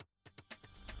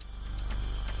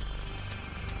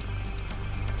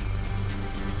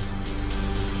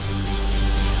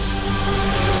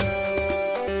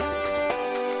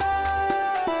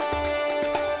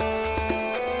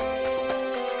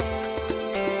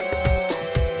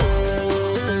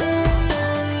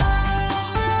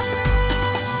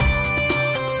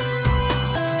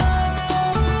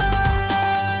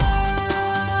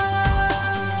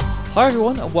Hi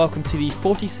everyone, and welcome to the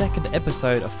 42nd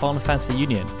episode of Final Fantasy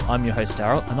Union. I'm your host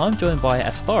Daryl, and I'm joined by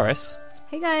Astaris.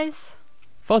 Hey guys.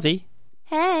 Fozzie.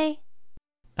 Hey.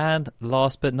 And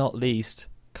last but not least,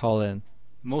 Colin.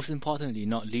 Most importantly,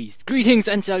 not least, greetings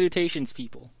and salutations,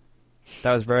 people.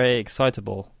 That was very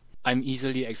excitable. I'm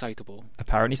easily excitable.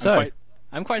 Apparently so.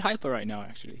 I'm quite hyper right now,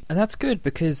 actually. And that's good,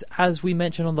 because as we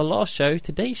mentioned on the last show,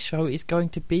 today's show is going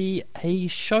to be a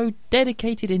show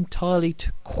dedicated entirely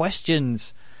to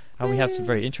questions. And we have some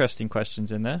very interesting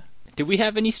questions in there. Do we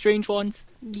have any strange ones?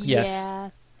 Yes. Yeah.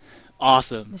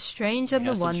 Awesome. The strange and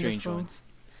the Some strange wonderful. ones.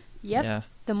 Yep. Yeah.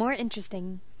 The more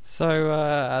interesting. So,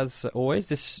 as always,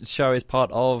 this show is part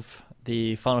of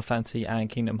the Final Fantasy and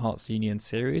Kingdom Hearts Union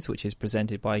series, which is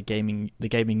presented by the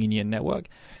Gaming Union Network.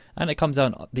 And it comes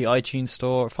out on the iTunes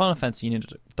Store,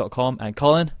 FinalFantasyUnion.com, and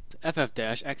Colin.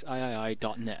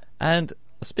 ff-xii.net. And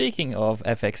speaking of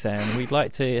FXN, we'd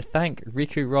like to thank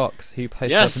Riku Rocks, who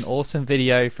posted up an awesome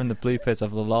video from the bloopers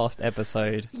of the last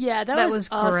episode. Yeah, That was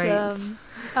great. awesome.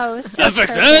 Oh, it was so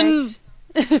FXN!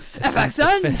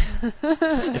 FXN!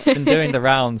 It's been doing the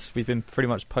rounds. We've been pretty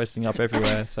much posting up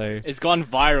everywhere, so It's gone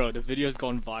viral. The video's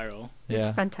gone viral. yeah.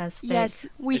 It's fantastic. Yes,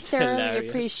 we It's thoroughly hilarious.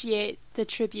 appreciate the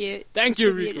tribute. Thank The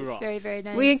you, tribute Riku is Rocks. very, very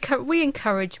nice. We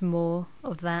encourage more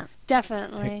of that.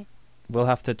 Definitely. We'll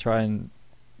have to try and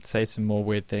say some more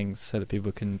weird things so that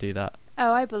people can do that.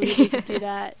 Oh, I believe we can do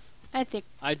that. I think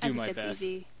I do think my it's best.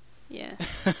 easy. Yeah.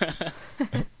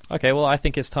 Okay, well, I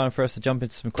think it's time for us to jump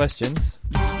into some questions.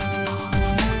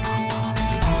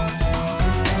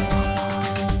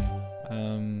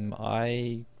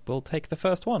 I will take the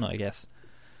first one, I guess.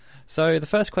 So the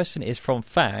first question is from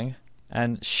Fang,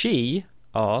 and she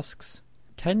asks,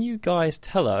 can you guys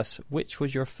tell us which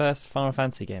was your first Final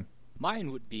Fantasy game?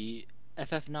 Mine would be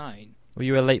FF9. Were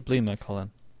you a late bloomer,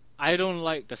 Colin? I don't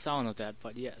like the sound of that,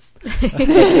 but yes.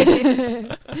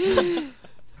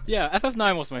 Yeah,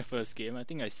 FF9 was my first game. I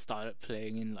think I started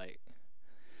playing in like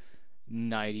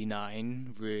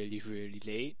 99, really, really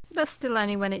late. That's still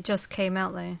only when it just came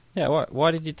out, though. Yeah,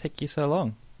 why did it take you so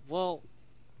long? Well,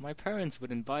 my parents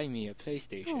wouldn't buy me a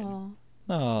PlayStation.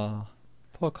 Aw. Oh,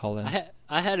 poor Colin.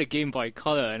 I had a Game Boy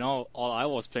Color, and all I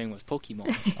was playing was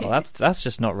Pokemon. Oh, that's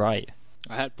just not right.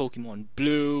 I had Pokemon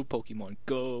Blue, Pokemon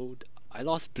Gold. I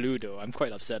lost Blue though. I'm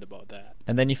quite upset about that.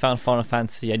 And then you found Final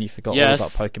Fantasy and you forgot all Yes.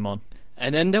 about Pokemon.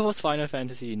 And then there was Final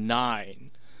Fantasy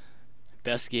 9.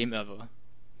 Best game ever.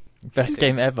 Best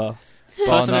game ever.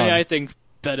 Personally, none. I think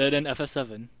better than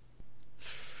FF7.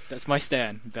 That's my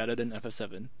stand. Better than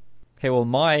FF7. Okay, well,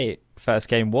 my first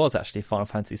game was actually Final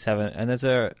Fantasy VII, and there's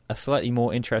a slightly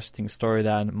more interesting story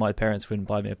than my parents wouldn't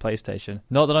buy me a PlayStation.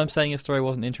 Not that I'm saying your story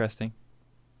wasn't interesting.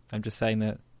 I'm just saying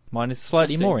that mine is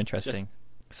slightly more interesting.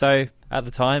 So, at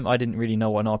the time, I didn't really know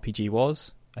what an RPG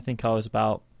was. I think I was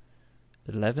about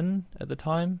 11 at the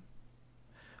time.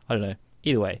 I don't know.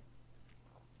 Either way.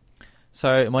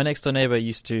 So, my next door neighbour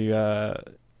used to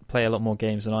play a lot more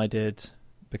games than I did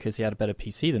because he had a better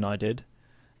PC than I did.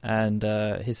 And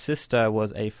his sister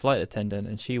was a flight attendant,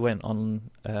 and she went on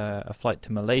a flight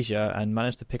to Malaysia and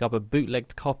managed to pick up a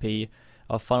bootlegged copy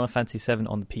of Final Fantasy VII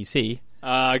on the PC.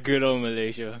 Ah, good old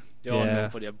Malaysia. They're all Yeah. known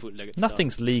for their bootlegged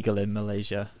Nothing's legal in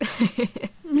Malaysia.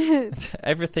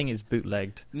 Everything is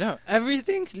bootlegged. stuff. No,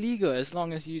 everything's legal as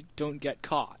long as you don't get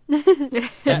caught.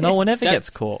 And no one ever that's- gets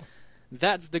caught.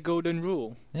 That's the golden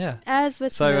rule. Yeah. As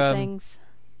with So, most things.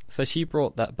 So she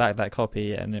brought that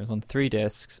copy, and it was on 3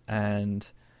 discs, and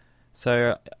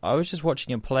so I was just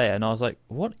watching him play, and I was like,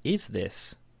 what is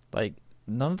this? Like,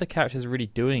 none of the characters are really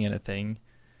doing anything.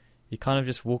 You kind of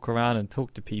just walk around and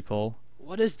talk to people.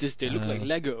 What is this? They look like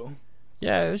Lego.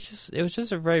 Yeah, it was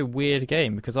just a very weird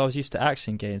game, because I was used to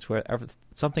action games where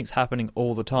something's happening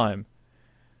all the time.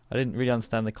 I didn't really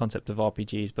understand the concept of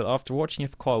RPGs, but after watching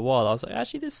it for quite a while, I was like,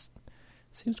 actually, this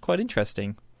seems quite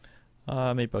interesting.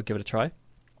 Maybe I'll give it a try.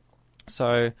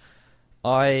 So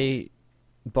I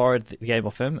borrowed the game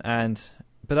off him,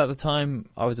 but at the time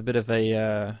I was a bit of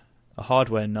a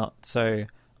hardware nut, so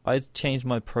I changed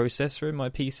my processor in my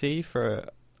PC for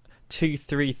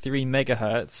 233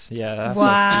 megahertz. Yeah, that's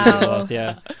how speed it was.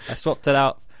 Yeah, I swapped it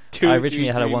out. I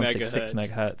originally had a 166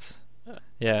 megahertz.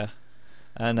 Yeah,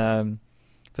 and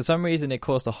for some reason it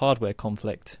caused a hardware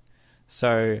conflict,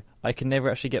 so I could never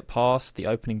actually get past the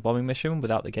opening bombing mission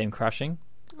without the game crashing.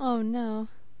 Oh no.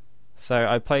 So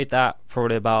I played that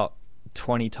probably about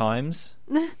 20 times.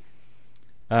 That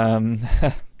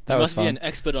You was must fun. be an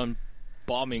expert on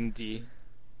bombing the...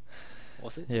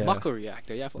 Was it? Yeah. Mako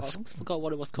reactor. Yeah, I almost forgot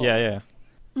what it was called. Yeah.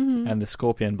 Mm-hmm. And the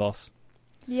Scorpion boss.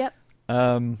 Yep.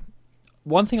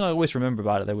 One thing I always remember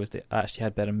about it, though, was that it actually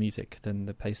had better music than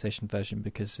the PlayStation version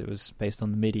because it was based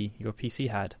on the MIDI your PC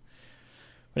had.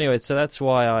 But anyway, so that's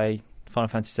why Final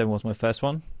Fantasy VII was my first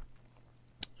one.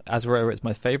 As whether it's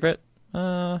my favorite,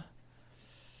 I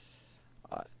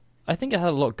think it had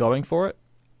a lot going for it.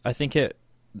 I think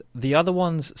the other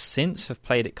ones since have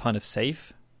played it kind of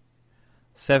safe.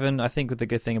 7, I think the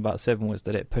good thing about 7 was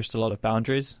that it pushed a lot of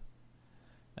boundaries.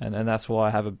 And that's why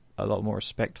I have a lot more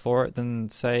respect for it than,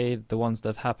 say, the ones that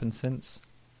have happened since.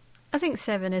 I think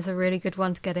 7 is a really good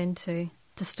one to get into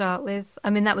to start with. I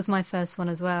mean, that was my first one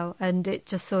as well. And it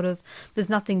just sort of, there's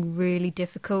nothing really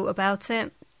difficult about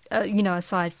it,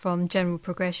 aside from general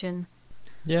progression.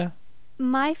 Yeah.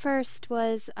 My first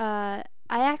was, I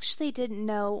actually didn't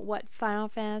know what Final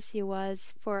Fantasy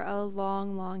was for a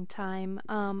long, long time.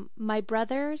 My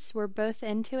brothers were both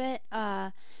into it.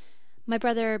 My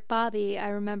brother Bobby, I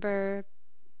remember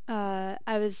I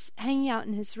was hanging out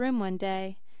in his room one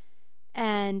day,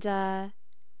 and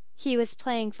he was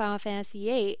playing Final Fantasy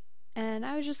VIII, and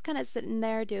I was just kind of sitting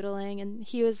there doodling, and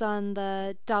he was on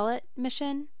the Dalit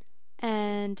mission,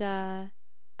 and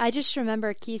I just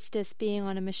remember Keistis being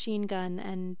on a machine gun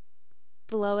and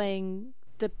blowing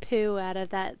the poo out of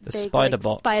that The big spider like,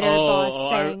 bot. spider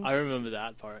boss thing. I remember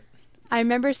that part. I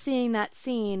remember seeing that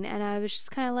scene, and I was just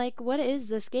kind of like, what is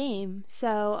this game?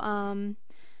 So,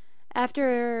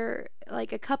 after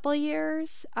like a couple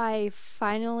years, I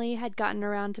finally had gotten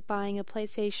around to buying a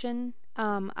PlayStation.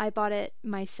 I bought it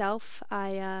myself.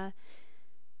 I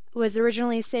was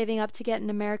originally saving up to get an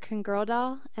American Girl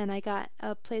doll, and I got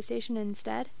a PlayStation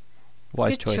instead.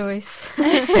 Wise Good choice.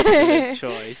 Good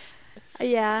choice.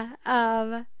 Yeah.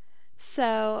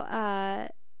 So,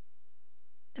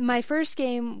 my first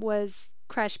game was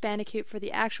Crash Bandicoot for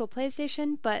the actual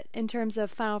PlayStation, but in terms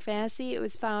of Final Fantasy, it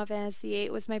was Final Fantasy VIII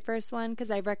was my first one because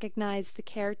I recognized the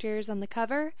characters on the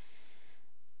cover,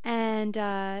 and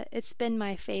it's been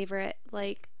my favorite.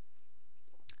 Like,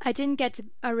 I didn't get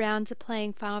around to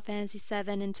playing Final Fantasy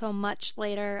VII until much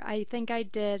later. I think I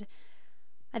did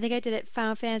it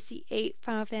Final Fantasy VIII,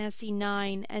 Final Fantasy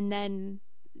IX, and then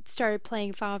started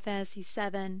playing Final Fantasy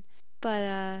VII.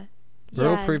 But We're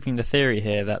all yeah. proving the theory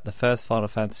here that the first Final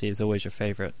Fantasy is always your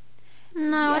favourite.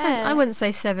 No, I don't. Yeah. I wouldn't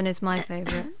say 7 is my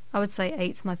favourite. I would say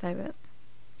 8's my favourite.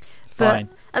 Fine.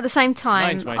 But at the same time,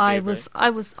 Nine's my I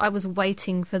favourite. was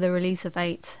waiting for the release of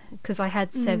 8 because I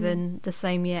had 7 the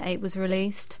same year 8 was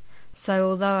released. So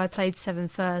although I played 7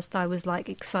 first, I was like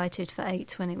excited for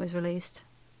 8 when it was released.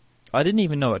 I didn't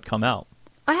even know it'd come out.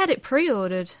 I had it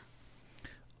pre-ordered.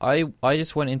 I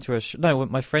just went into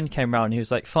when my friend came round, he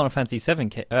was like, Final Fantasy VIII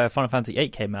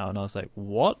came out, and I was like,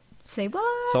 what? Say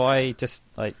what? So I just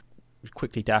like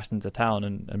quickly dashed into town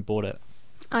and bought it.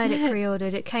 I had it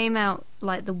pre-ordered. It came out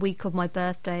like the week of my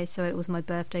birthday, so it was my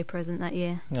birthday present that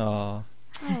year. Aww.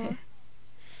 Oh.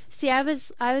 See, I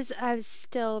was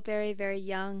still very, very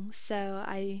young, so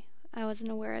I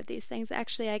wasn't aware of these things.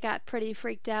 Actually, I got pretty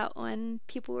freaked out when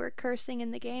people were cursing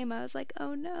in the game. I was like,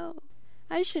 oh no,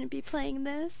 I shouldn't be playing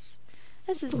this.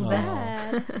 This is Aw.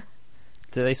 bad.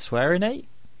 Do they swear in 8?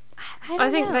 don't I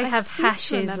think know. they I have seem to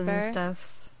hashes remember. and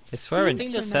stuff. They swear in Seem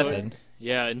to the remember. 7.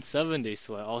 Yeah, in 7 they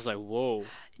swear. I was like, whoa.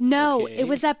 No, Okay. it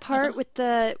was that part with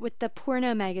the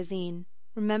porno magazine.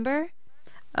 Remember?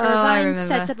 Oh, I Irvine remember.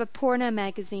 sets up a porno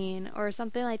magazine or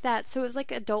something like that. So it was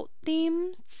like adult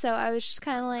theme. So I was just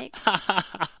kind of like,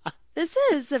 this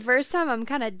is the first time I'm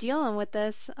kind of dealing with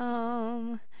this.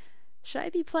 Should I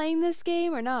be playing this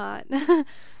game or not?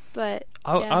 But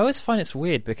I yeah. always find it's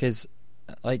weird because,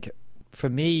 like, for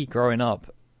me growing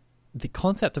up, the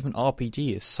concept of an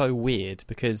RPG is so weird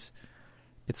because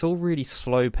it's all really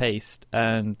slow paced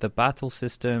and the battle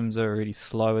systems are really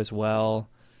slow as well.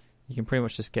 You can pretty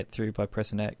much just get through by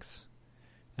pressing X.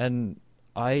 And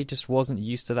I just wasn't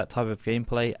used to that type of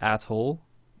gameplay at all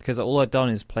because all I'd done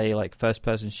is play like first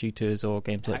person shooters or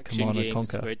games like Action Command and games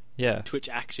Conquer. with Yeah. Twitch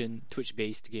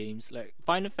based games like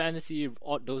Final Fantasy,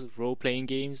 all those role playing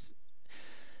games.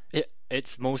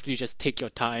 It's mostly just take your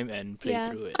time and play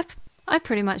Yeah. through it. I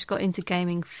pretty much got into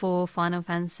gaming for Final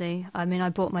Fantasy. I mean, I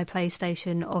bought my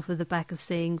PlayStation off of the back of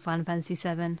seeing Final Fantasy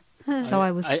VII, so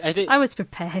I was I think I was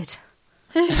prepared.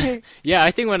 yeah,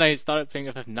 I think when I started playing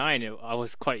FF9, I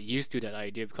was quite used to that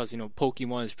idea because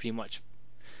Pokemon is pretty much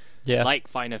Yeah. like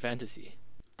Final Fantasy.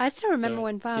 I still remember So,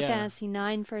 when Final yeah. Fantasy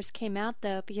IX first came out,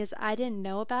 though, because I didn't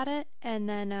know about it. And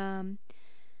then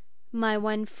my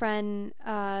one friend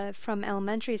from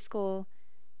elementary school,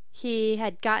 he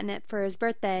had gotten it for his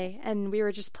birthday, and we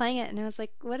were just playing it, and I was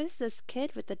like, what is this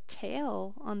kid with the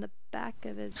tail on the back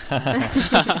of his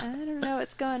I don't know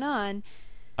what's going on.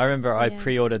 I remember I Yeah.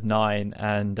 pre-ordered 9,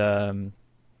 and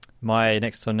my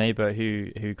next door neighbor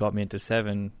who got me into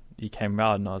 7, he came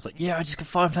round and I was like, "Yeah, I just got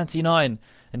Final Fantasy 9,"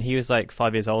 and he was like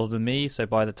 5 years older than me. So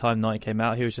by the time 9 came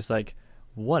out, he was just like,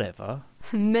 whatever.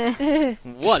 Meh.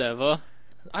 Whatever.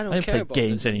 I I don't don't care play about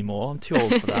games this. anymore. I'm too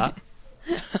old for that.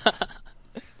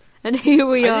 And here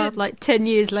we I are, did- like 10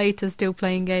 years later, still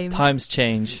playing games. Times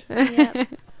change. Yeah.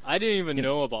 I didn't even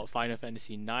know about Final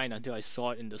Fantasy IX until I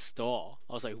saw it in the store.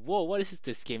 I was like, whoa, what is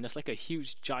this game? That's like a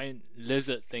huge giant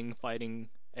lizard thing fighting,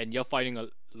 and you're fighting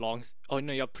oh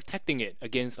no, you're protecting it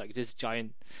against like this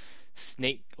giant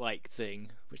snake-like thing,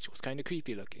 which was kind of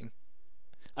creepy looking.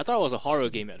 I thought it was a horror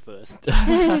game at first.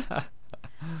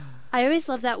 I always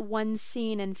love that one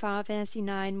scene in Final Fantasy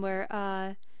IX where,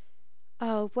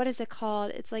 oh, what is it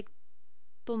called? It's like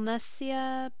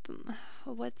Bulmecia.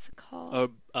 What's it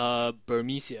called?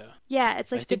 Burmecia. Yeah,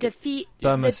 it's I like the think it- defeat.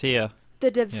 Burmecia.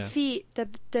 The defeat. The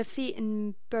defeat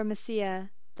in Burmecia.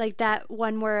 Like that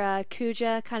one where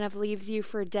Kuja kind of leaves you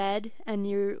for dead,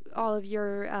 and all of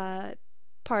your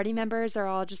party members are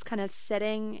all just kind of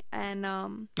sitting and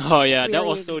Oh yeah, that Really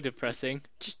was so depressing.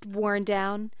 just worn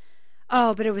down.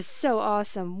 Oh, but it was so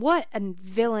awesome. What a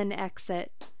villain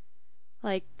exit.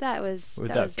 Like that was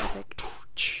With that was that- epic.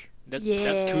 That's Yeah,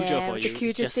 Kuja for with you. the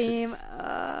It's Kuja just his- theme.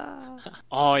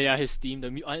 Oh yeah, his theme.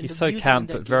 He's so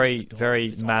camp, but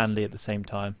very manly at the same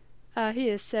time. He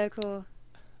is so cool.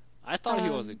 I thought he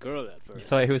was a girl at You first.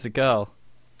 thought he was a girl.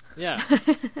 Yeah.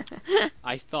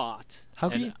 I thought. How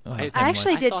can And you? Oh, I- never I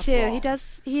actually I did thought too. wrong.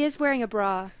 He is wearing a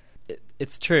bra.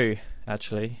 It's true,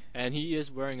 actually. And he is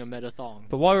wearing a metathong.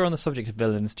 But while we're on the subject of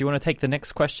villains, do you want to take the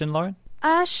next question, Lauren?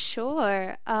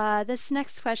 Sure. This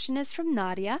next question is from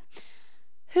Nadia.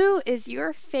 Who is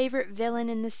your favorite villain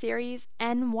in the series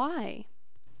and why?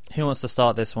 Who wants to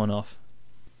start this one off?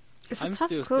 It's a I'm tough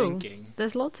still call. thinking.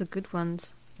 There's lots of good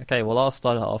ones. Okay, well, I'll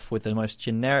start it off with the most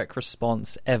generic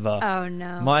response ever. Oh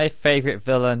no. My favourite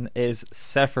villain is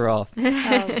Sephiroth.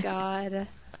 Oh god.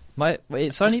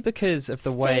 It's only because of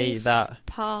the way Face that...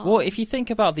 palm. Well, if you think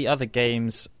about the other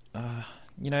games,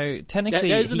 technically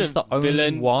There isn't he's a the only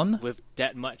villain one. with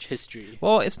that much history.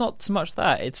 Well, it's not so much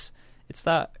that. It's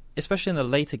that, especially in the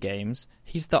later games,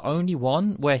 he's the only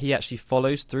one where he actually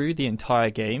follows through the entire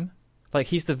game. Like,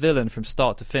 he's the villain from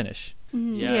start to finish.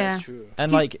 Mhm. Yeah, Yeah. that's true.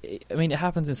 And, like, I mean, it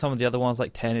happens in some of the other ones,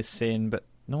 like 10 is Sin, but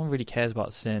no one really cares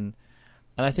about Sin.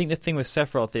 And I think the thing with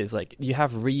Sephiroth is, like, you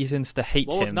have reasons to hate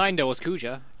Well, with him. 9 there was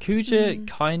Kuja. Kuja,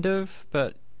 kind of,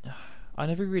 but I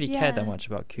never really cared that Yeah. much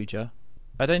about Kuja.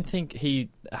 I don't think he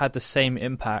had the same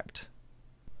impact.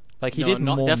 Like, he No, did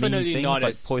not- more mean definitely things, not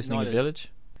like as- poisoning not a as- village.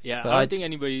 Yeah, But I don't I'd- think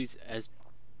anybody's as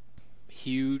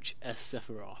huge as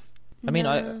Sephiroth. I mean,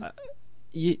 No.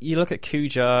 you look at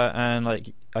Kuja, and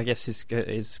like I guess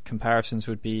his comparisons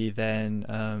would be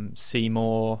then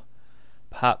Seymour,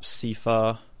 perhaps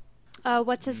Sifa.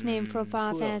 What's his name from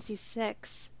Final who Fantasy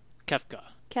else? VI? Kefka.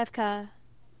 Kefka.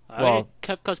 Well-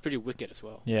 Kefka's pretty wicked as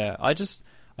well. Yeah, I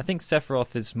think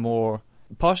Sephiroth is more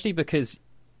partially because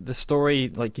the story,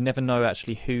 like, you never know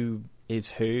actually who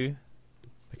is who,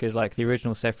 because like the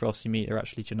original Sephiroths you meet are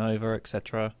actually Genova,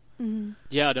 etc. Mhm.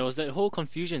 Yeah, there was that whole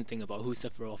confusion thing about who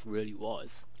Sephiroth really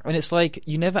was. And it's like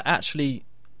you never actually.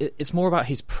 It's more about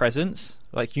his presence.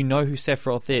 Like, you know who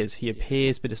Sephiroth is. He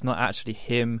appears, but it's not actually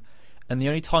him. And the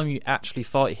only time you actually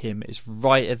fight him is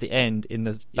right at the end in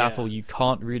the battle you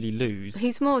can't really lose.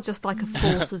 He's more just like a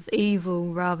force of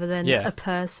evil rather than Yeah. a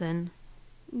person.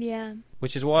 Yeah.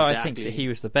 Which is why I think Exactly. that he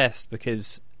was the best,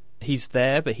 because he's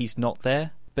there, but he's not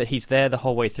there. But he's there the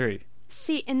whole way through.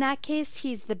 See, in that case,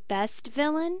 he's the best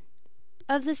villain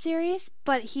of the series,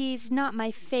 but he's not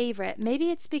my favorite.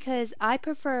 Maybe it's because I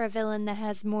prefer a villain that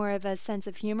has more of a sense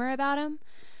of humor about him,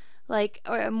 like,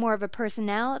 or more of a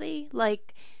personality.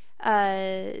 Like,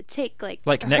 take like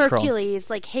Necron. Hercules,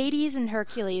 like Hades and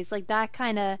Hercules, like that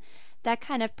kind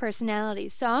of personality.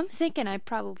 So I'm thinking I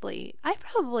probably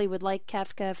would like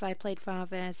Kefka if I played Final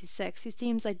Fantasy VI. He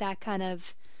seems like that kind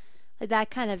of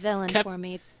villain for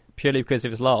me. Purely because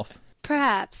of his laugh.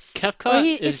 Perhaps. Kefka Or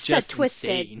is it's just that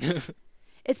twisted. insane.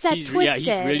 It's that twisted.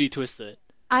 Yeah, he's really twisted.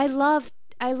 I love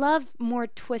more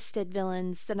twisted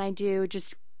villains than I do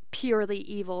just purely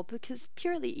evil, because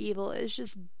purely evil is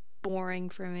just boring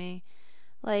for me.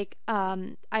 Like,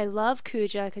 I love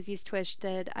Kuja because he's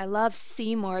twisted. I love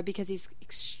Seymour because he's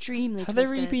extremely Have twisted.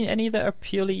 there really been any that are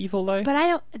purely evil, though? But I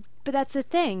don't. But that's the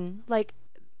thing. Like,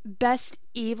 best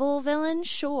evil villain,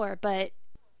 sure, but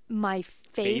my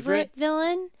favorite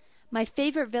villain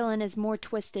is more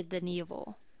twisted than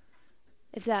evil.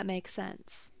 If that makes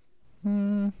sense.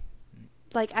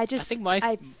 Like, I think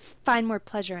I find more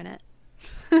pleasure in it.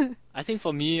 I think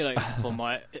for me, like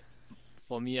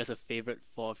for me as a favorite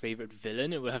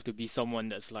villain, it would have to be someone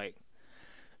that's like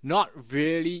not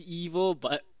really evil,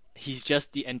 but he's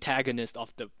just the antagonist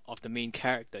of the main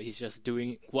character. He's just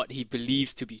doing what he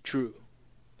believes to be true.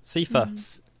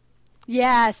 Sifa.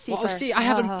 Yeah, Seifer. Well, see, I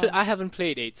haven't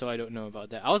played 8, so I don't know about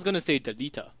that. I was gonna say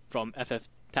Delita from FF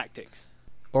Tactics.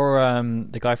 Or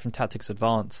the guy from Tactics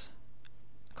Advance.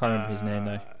 I can't remember his name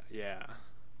though. Yeah.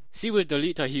 See, with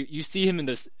Delita, you see him in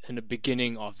the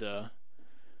beginning of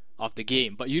the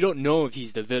game, but you don't know if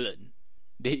he's the villain.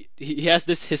 He has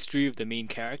this history of the main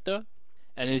character,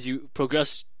 and as you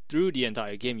progress through the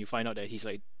entire game, you find out that he's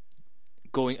like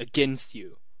going against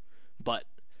you, but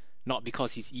not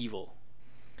because he's evil.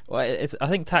 Well, I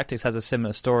think Tactics has a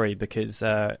similar story because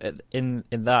in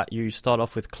that you start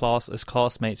off with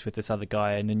classmates with this other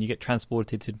guy, and then you get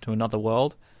transported into another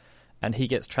world, and he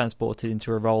gets transported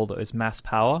into a role that is mass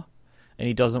power, and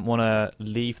he doesn't want to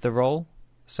leave the role,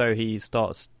 so he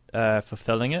starts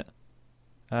fulfilling it.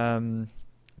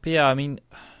 But yeah, I mean,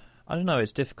 I don't know,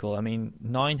 it's difficult. I mean,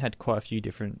 9 had quite a few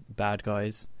different bad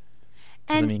guys.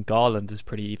 And I mean, Garland is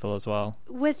pretty evil as well.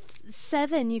 With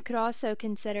 7, you could also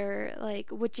consider, like,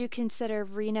 would you consider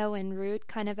Reno and Root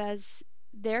kind of as,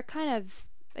 they're kind of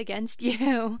against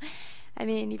you? I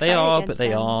mean, they are, but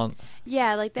they aren't.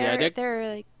 Yeah, like they're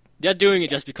like, they're doing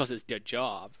it just because it's their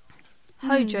job.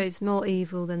 Hojo's more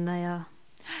evil than they are.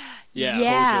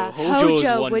 Yeah, Hojo's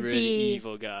one really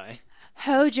evil guy.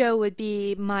 Hojo would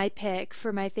be my pick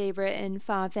for my favorite in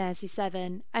Final Fantasy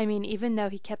VII. I mean, even though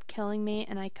he kept killing me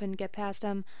and I couldn't get past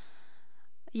him,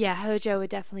 yeah, Hojo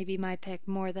would definitely be my pick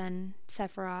more than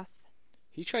Sephiroth.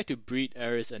 He tried to breed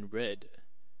Aeris and Red.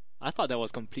 I thought that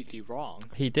was completely wrong.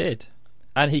 He did.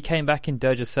 And he came back in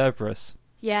Dirge of Cerberus.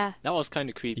 Yeah. That was kind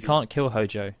of creepy. You can't kill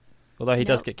Hojo. Although he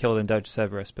does get killed in Dirge of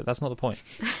Cerberus, but that's not the point.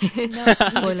 No, he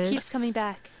just keeps coming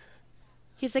back.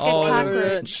 He's like a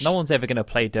cockroach. No one's ever going to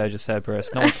play Dirge of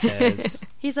Cerberus. No one cares.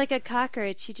 He's like a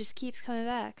cockroach. He just keeps coming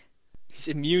back. He's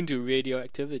immune to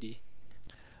radioactivity.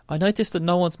 I noticed that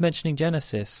no one's mentioning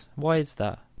Genesis. Why is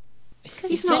that?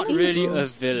 He's not really a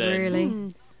villain.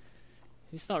 Really.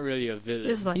 He's not really a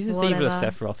villain. He's as evil as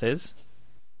Sephiroth is.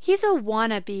 He's a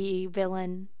wannabe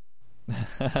villain.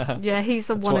 Yeah, he's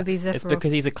a wannabe Sephiroth. It's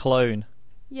because he's a clone.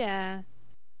 Yeah.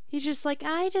 He's just like,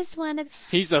 I just want to...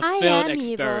 He's a failed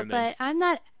experiment. Evil, but I'm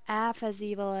not half as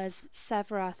evil as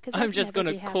Sephiroth. I'm just going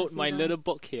to quote my little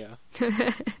book here.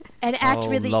 And act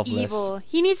really loveless. evil.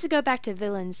 He needs to go back to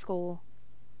villain school.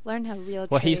 Learn how real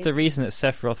Well, he's the reason that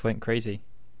Sephiroth went crazy.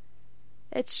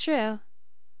 It's true.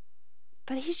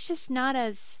 But he's just not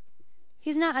as...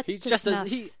 He's not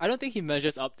I don't think he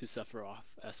measures up to Sephiroth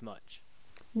as much.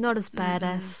 Not as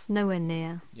badass. Nowhere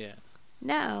near. Yeah.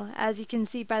 No, as you can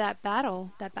see by that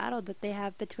battle that they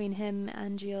have between him,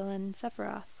 Angeal, and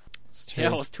Sephiroth. It's true.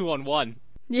 Yeah, it was 2-on-1.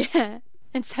 Yeah,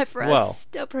 and Sephiroth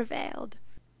still prevailed.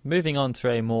 Moving on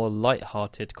to a more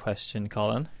light-hearted question,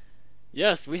 Colin.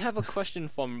 Yes, we have a question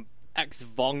from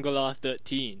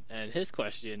XVongola13, and his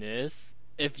question is,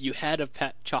 if you had a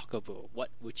pet chocobo, what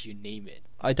would you name it?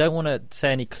 I don't want to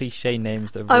say any cliche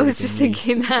names that have I was just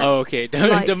thinking that. Oh, okay.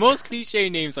 The most cliche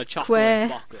names are Choco and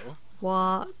Bocco.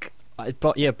 Walk.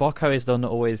 Bocco is the one that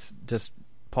always just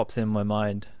pops in my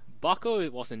mind. Bocco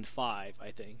was in 5, I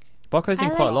think. Bocco's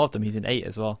in quite a lot of them. He's in 8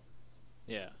 as well.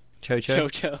 Yeah.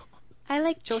 Chocho. I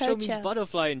like Chocho. Chocho means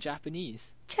butterfly in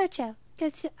Japanese. Chocho.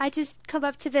 Because I just come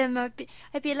up to them,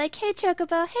 I'd be like, hey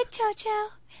Chocobo, hey Chocho.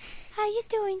 How you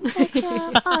doing,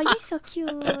 Chocho? Oh, you're so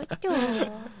cute.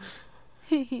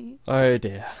 Oh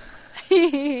dear.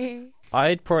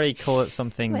 I'd probably call it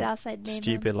something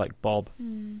stupid like Bob.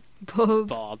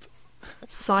 Bob.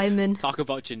 Simon. Talk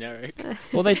about generic.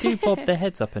 Well, they do bob their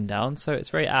heads up and down, so it's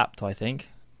very apt, I think.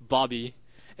 Bobby.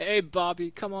 Hey, Bobby,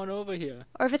 come on over here.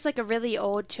 Or if it's like a really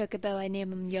old Chocobo, I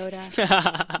name him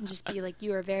Yoda. And just be like,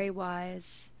 you are very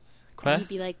wise. Queh? And he'd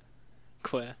be like,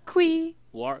 Queh. Quee.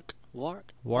 Wark.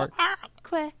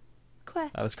 Queh.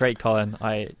 That was great, Colin.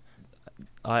 I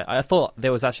thought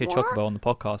there was actually a chocobo on the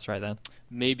podcast right then.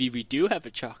 Maybe we do have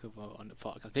a chocobo on the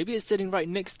podcast. Maybe it's sitting right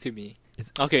next to me.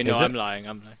 I'm lying.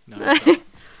 No,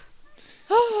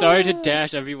 sorry to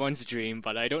dash everyone's dream,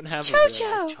 but I don't have a real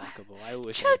chocobo. I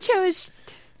wish Chocho is...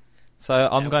 So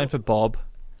I'm going for Bob.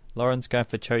 Lauren's going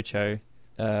for Chocho.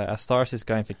 Astaris is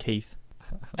going for Keith.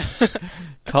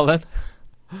 Colin?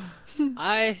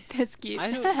 That's cute.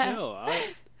 I don't know.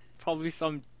 Probably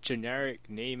some generic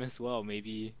name as well.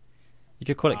 Maybe You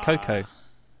could call it Coco.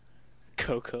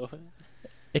 Coco.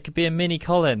 It could be a mini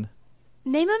Colin.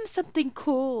 Name him something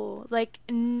cool, like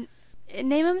name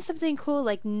him something cool,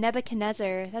 like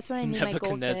Nebuchadnezzar. That's what I name my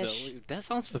goldfish. Wait, that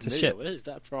sounds familiar. It's a ship. What is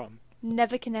that from?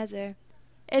 Nebuchadnezzar.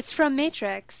 It's from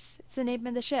Matrix. It's the name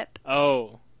of the ship.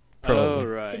 Oh, Probably.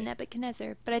 right. The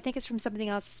Nebuchadnezzar, but I think it's from something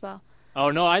else as well. Oh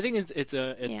no, I think it's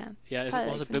a Yeah. it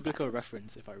Probably was a like from biblical Bibles.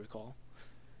 reference if I recall.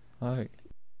 Oh.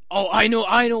 Oh, I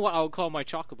know what I'll call my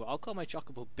chocobo. I'll call my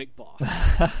chocobo Big Boss.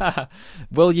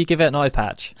 Will you give it an eye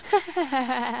patch?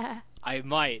 I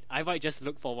might just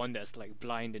look for one that's like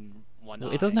blind in one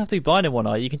Well, eye. it doesn't have to be blind in one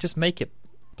eye. You can just make it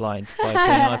blind by putting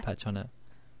an eye patch on it.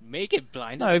 Make it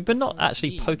blind. No, that's- but not that's what I actually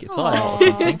mean. poke its eye out or Aw.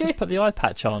 something. Just put the eye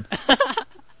patch on.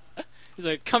 He's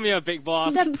like, come here, Big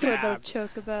Boss. That poor little Stab.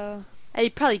 chocobo.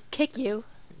 He'd probably kick you.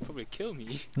 He'd probably kill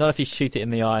me. Not if you shoot it in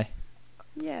the eye.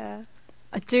 Yeah.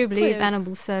 I do believe Clear.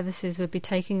 Animal Services would be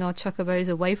taking our chocobos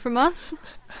away from us.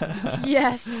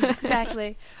 Yes,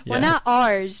 exactly. Yeah. Well, not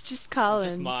ours, just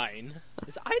Colin's. Just mine.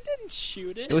 I didn't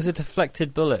shoot it. It was a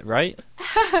deflected bullet, right?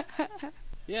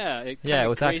 Yeah, Yeah, kinda it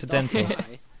was grazed off accidental. my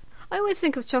eye. I always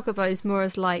think of chocobos more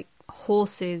as like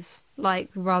horses, like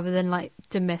rather than like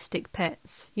domestic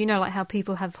pets. You know, like how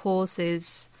people have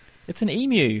horses. It's an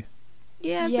emu.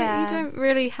 Yeah, Yeah. but you don't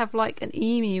really have like an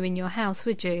emu in your house,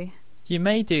 would you? You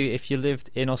may do if you lived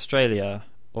in Australia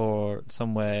or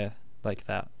somewhere like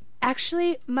that.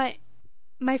 Actually, my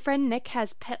friend Nick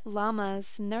has pet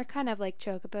llamas, and they're kind of like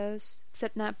chocobos,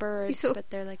 except not birds, sort of- but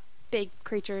they're like big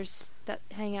creatures that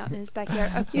hang out in his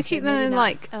backyard. Okay, You keep them maybe in not,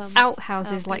 like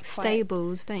outhouses, be like quiet.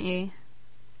 stables, don't you?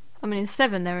 I mean, in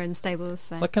Seven they're in stables,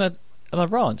 so Like on a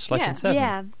ranch, like Yeah. in Seven.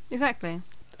 Yeah, exactly.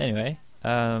 Anyway,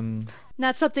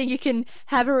 not something you can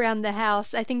have around the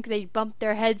house. I think they bump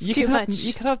their heads you too could have, much.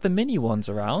 you could have the mini ones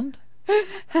around.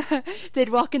 They'd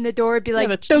walk in the door and be like,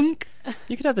 the ch- dunk,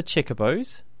 You could have the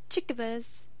chicobos. chicobos.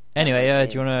 Anyway, Okay.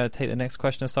 do you want to take the next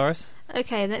question, Astaris?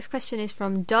 Okay, the next question is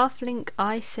from Darflink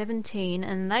I17,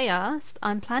 and they asked,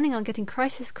 I'm planning on getting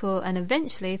Crisis Core and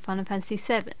eventually Final Fantasy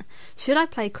VII. Should I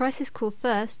play Crisis Core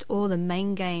first or the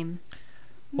main game?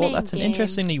 Well, Main that's an game.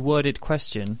 interestingly worded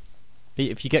question.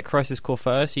 If you get Crisis Core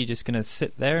first, are you just going to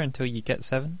sit there until you get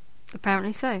 7?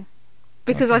 Apparently so.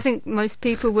 Because Okay. I think most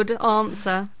people would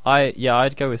answer,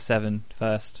 I'd go with 7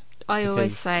 first. I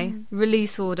always Because- say,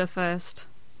 release order first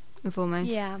and foremost.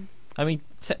 Yeah. I mean,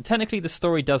 technically the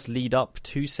story does lead up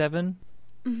to 7,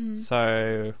 Hmm.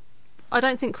 so I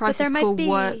don't think But there Crisis might Core be-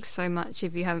 works so much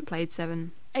if you haven't played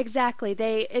 7. Exactly.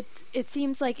 It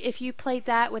seems like if you played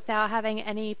that without having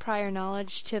any prior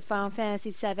knowledge to Final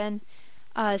Fantasy VII,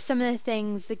 some of the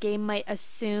things the game might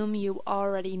assume you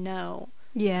already know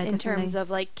Yeah, in definitely. terms of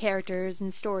like characters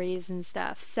and stories and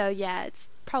stuff. So yeah, it's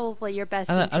probably your best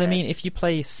and I mean, interest. if you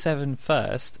play 7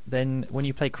 first, then when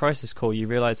you play Crisis Core, you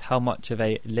realise how much of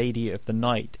a lady of the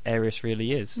night Aeris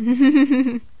really is.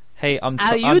 Hey,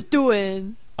 How you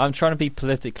doing? I'm trying to be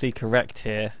politically correct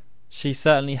here. She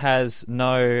certainly has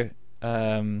no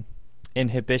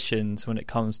inhibitions when it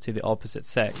comes to the opposite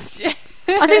sex.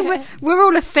 I think we're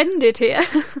all offended here.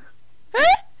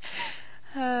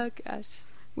 Oh gosh.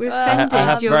 We're I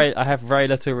offended. I have very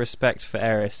little respect for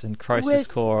Aeris, and Crisis With-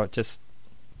 Core just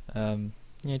you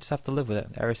just have to live with it.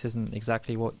 Aeris isn't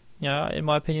exactly what, in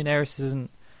my opinion, Aeris isn't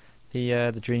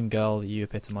the dream girl that you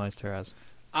epitomised her as.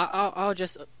 I'll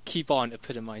just keep on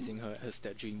epitomizing her as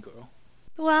that dream girl.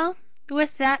 Well,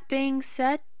 with that being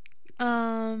said,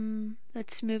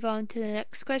 let's move on to the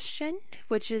next question,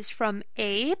 which is from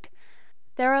Abe.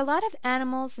 There are a lot of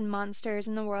animals and monsters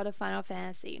in the world of Final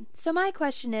Fantasy. So my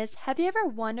question is, have you ever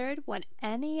wondered what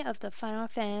any of the Final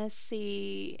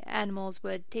Fantasy animals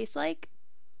would taste like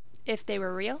if they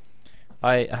were real?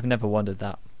 I have never wondered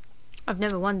that. I've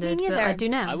never wondered, Me but neither. I do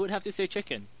now. I would have to say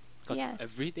chicken, because Yes.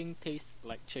 everything tastes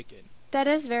like chicken. That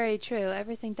is very true.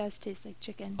 Everything does taste like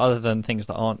chicken. Other than things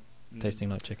that aren't Mm. tasting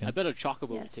like chicken. I bet a chocobo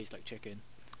would Yes. taste like chicken.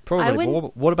 Probably. I But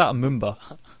wouldn't- what about a Moomba?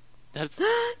 That's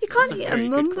You can't that's eat a very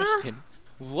good Moomba. question.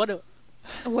 What a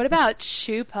What about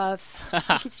Shoe Puff?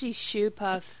 I could see Shoe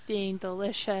Puff being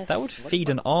delicious. That would What feed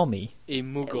an army. a It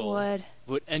muggle. would.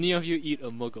 Would any of you eat a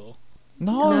muggle?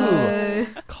 No, No.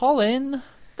 Colin.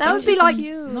 That would be like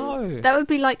Cute. No. that would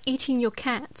be like eating your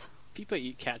cat. People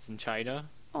eat cats in China.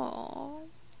 Aww.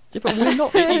 Yeah, but we're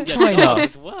not They in eat their dog China.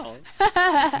 as well.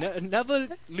 Never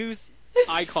lose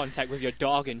eye contact with your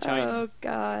dog in China. Oh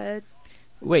God.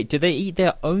 Wait, do they eat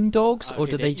their own dogs or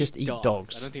Okay, do they just eat I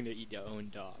dogs? don't think they eat their own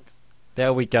dogs.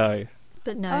 There we go.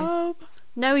 But no, Um,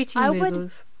 no eating I would-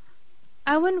 Moogles.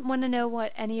 I wouldn't want to know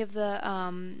what any of the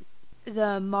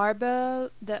Marlboro,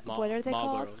 Ma- what are they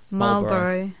called? Marlboros.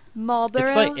 Marlboro. Marlboro.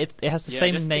 It's like it has the Yeah,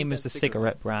 same just name think as the of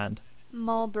cigarette cigarette. brand.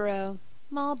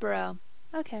 Marlboro.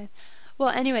 Okay. Well,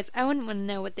 anyways, I wouldn't want to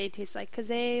know what they taste like because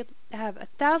they have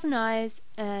 1,000 eyes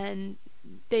and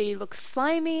they look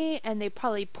slimy and they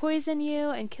probably poison you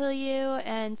and kill you.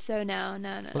 And so no.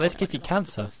 Well, they'd give you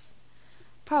cancer.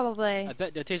 Probably. I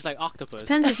bet they taste like octopus.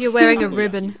 Depends if you're wearing a Takoyaki.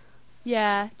 ribbon.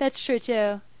 Yeah, that's true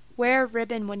too. Wear a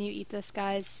ribbon when you eat this,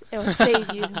 guys. It'll save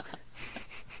you.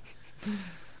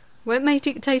 Won't make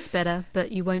it taste better,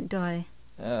 but you won't die.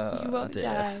 You won't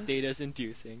die. Status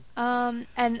inducing.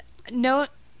 And no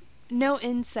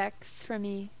insects for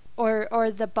me,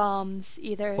 or the bombs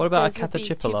either. What about Those a would be too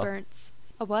caterpillar? burnt.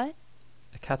 A what?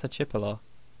 A caterpillar.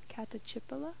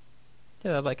 Caterpillar?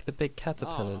 Yeah, they're like the big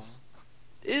caterpillars.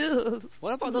 Ew.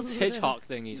 What about those hedgehog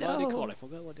thingies? What are they No. called? I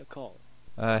forgot what they're called.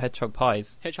 Hedgehog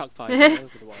pies. Hedgehog pie. Those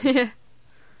are the ones.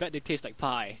 Bet they taste like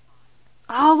pie.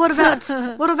 Oh, what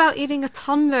about eating a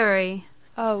tonberry?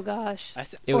 Oh gosh.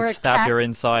 It Or would a stab your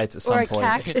insides at or some a point.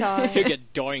 cacti. You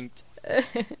get doinked.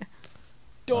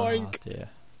 Doink. Oh, dear.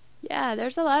 Yeah,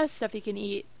 there's a lot of stuff you can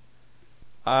eat.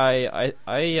 I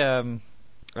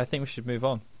think we should move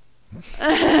on.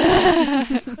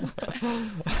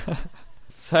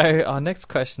 So our next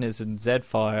question is in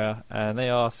Zedfire, and they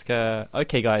ask,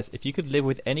 okay guys, if you could live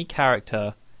with any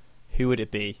character, who would it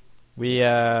be? We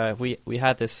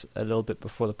had this a little bit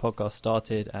before the podcast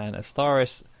started, and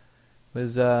Astaris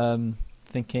was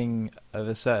thinking of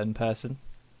a certain person.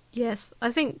 Yes, I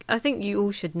think you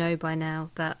all should know by now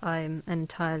that I'm an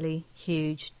entirely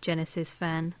huge Genesis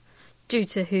fan, due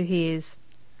to who he is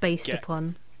based Yeah.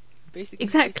 upon. Basically,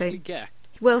 Exactly. Basically Gek.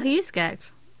 Well, he is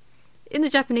Gact. In the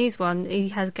Japanese one, he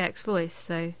has Gact's voice,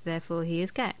 so therefore he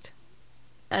is Gact.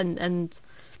 And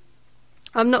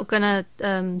I'm not gonna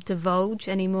divulge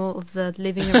any more of the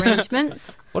living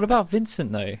arrangements. What about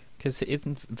Vincent though? Because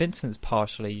isn't Vincent's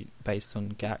partially based on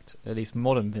Gact, at least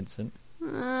modern Vincent?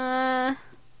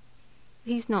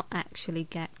 He's not actually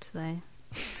Gact though.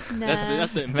 No.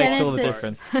 That's the It makes all the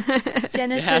Genesis. difference.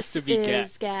 Genesis has to be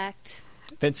is Gact.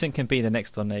 Vincent can be the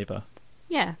next door neighbour.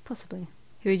 Yeah, possibly.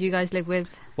 Who would you guys live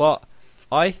with? Well,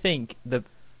 I think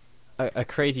a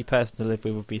crazy person to live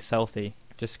with would be Selfie,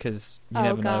 just because you Oh,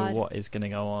 never God. know what is going to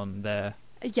go on there.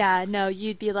 Yeah, no,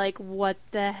 you'd be like, what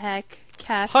the heck?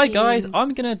 Caffeine. Hi guys,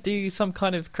 I'm going to do some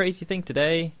kind of crazy thing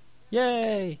today.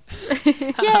 Yay!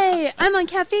 Yay! I'm on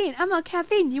caffeine. I'm on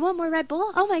caffeine. You want more Red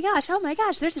Bull? Oh my gosh! Oh my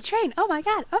gosh! There's a train. Oh my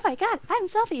god! Oh my god! I'm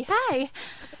Selfie. Hi.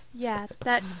 Yeah,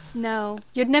 no.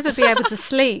 You'd never be able to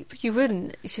sleep. You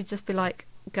wouldn't. You should just be like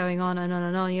going on and on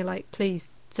and on. You're like, please,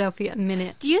 Selfie, a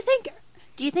minute. Do you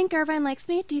think Irvine likes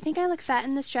me? Do you think I look fat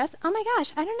in this dress? Oh my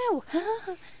gosh! I don't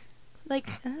know. Like.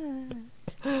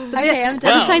 Okay, I'm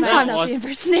done. At the same with time, my Selfie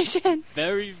impersonation.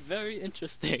 Very, very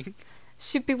interesting.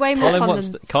 Should be way more fun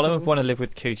than Colin would school. want to live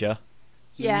with Kuja.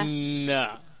 Yeah.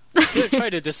 Nah. He'll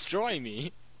try to destroy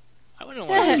me. I wouldn't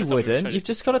want to He live with someone who wouldn't. tried to You've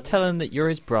just got to destroy tell him that you're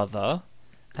his brother,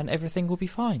 and everything will be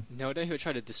fine. me. No, then he'll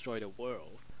try to destroy the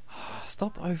world.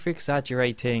 Stop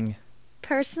over-exaggerating.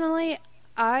 Personally,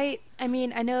 I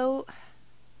mean, I know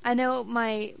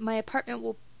my apartment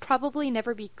will probably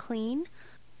never be clean,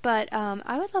 but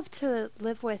I would love to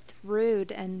live with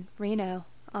Rude and Reno,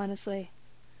 honestly.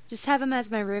 Just have them as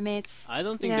my roommates. I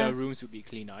don't think Yeah. their rooms would be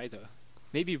clean either.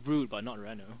 Maybe Rude, but not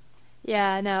Reno.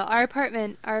 Yeah, no, our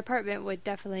apartment would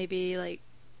definitely be like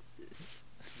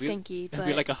stinky, It'd but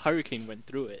be like a hurricane went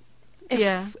through it.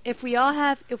 if we all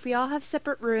have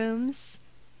separate rooms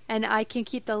and I can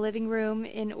keep the living room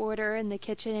in order and the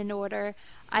kitchen in order,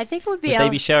 I think we'd be Would able they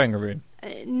be sharing a room?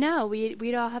 no,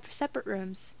 we'd all have separate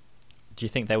rooms. Do you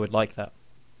think they would like that?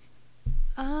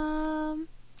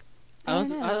 I don't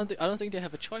know. don't think they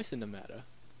have a choice in the matter.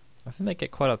 I think they'd get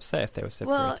quite upset if they were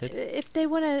Well, separated. if they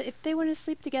wanna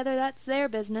sleep together, that's their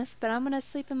business. But I'm gonna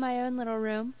sleep in my own little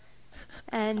room,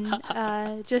 and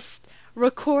just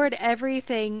record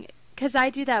everything. Cause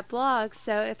I do that blog.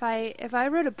 So if I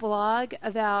wrote a blog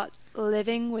about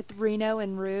living with Reno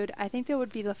and Rude, I think that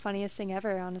would be the funniest thing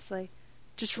ever. Honestly,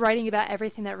 just writing about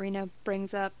everything that Reno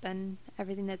brings up and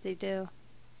everything that they do.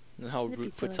 And how That'd be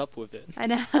Rude puts silly. up with it. I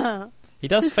know. He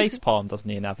does facepalm, doesn't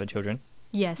he, in Advent Children?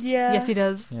 Yes. Yeah. Yes, he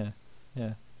does.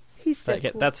 Yeah. He's so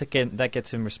cool. That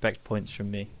gets him respect points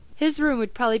from me. His room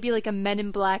would probably be like a Men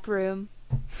in Black room.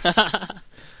 He'll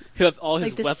have all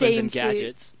his Like the weapons same and suit.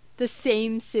 gadgets. The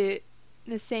same suit,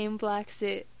 the same black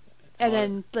suit, and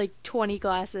then like 20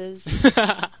 glasses,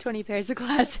 20 pairs of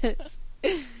glasses.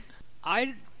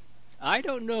 I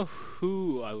don't know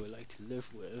who I would like to live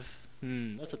with.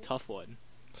 That's a tough one.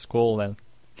 Squall, then.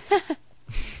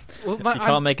 Well, If you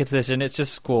can't make a decision, it's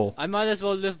just Squall. I might as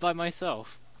well live by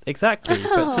myself. Exactly.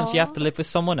 But since you have Aw. to live with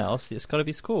someone else, it's got to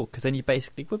be Squall, because then you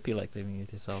basically would be like living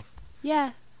with yourself.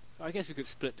 Yeah. I guess we could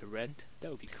split the rent.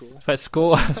 That would be cool. But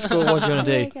Squall, what do you want to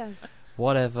There do? you go.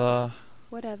 Whatever.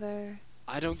 Whatever.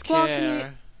 I don't Squall, can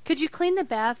care. Could you clean the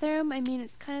bathroom? I mean,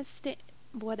 it's kind of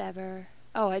whatever.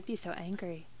 Oh, I'd be so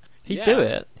angry. He'd Yeah. do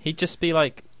it. He'd just be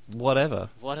like, whatever.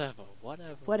 Whatever.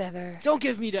 Whatever. Don't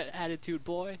give me that attitude,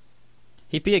 boy.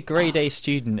 He'd be a grade A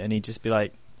student, and he'd just be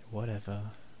like, whatever.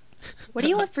 What do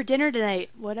you want for dinner tonight?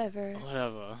 Whatever.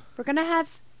 Whatever. We're gonna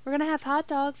have hot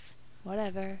dogs.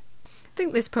 Whatever. I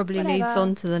think this probably Whatever. leads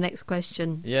on to the next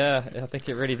question. Yeah, I think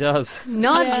it really does.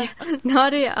 Nadia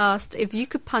asked, if you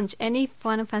could punch any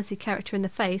Final Fantasy character in the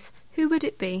face, who would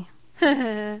it be?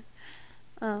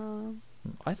 Oh.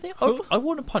 I think I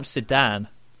want to punch Zidane.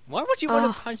 Why would you want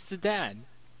Oh. to punch Zidane?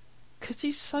 Because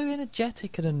he's so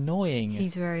energetic and annoying.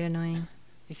 He's very annoying.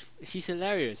 He's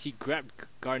hilarious. He grabbed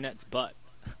Garnet's butt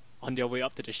on their way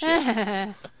up to the ship.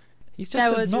 He's That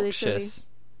just was really silly. obnoxious.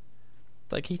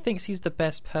 Like, he thinks he's the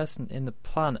best person in the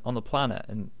on the planet,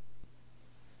 and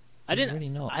I he's didn't really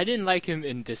not. I didn't like him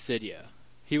in Dissidia.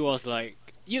 He was like,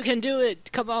 "You can do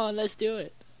it. Come on, let's do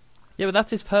it." Yeah, but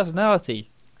that's his personality.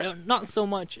 Not so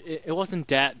much. It wasn't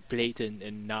that blatant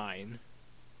in 9.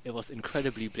 It was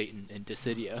incredibly blatant in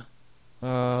Dissidia.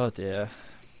 Oh dear.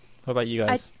 What about you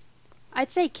guys?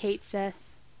 I'd say Kate Sith.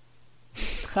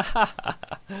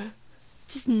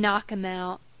 Just knock him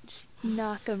out. Just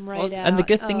knock him right out. And the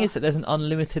good thing Oh. is that there's an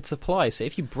unlimited supply, so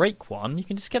if you break one, you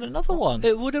can just get another one.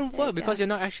 It wouldn't work Yeah. because you're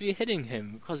not actually hitting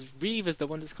him. Because Reeve is the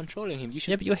one that's controlling him. You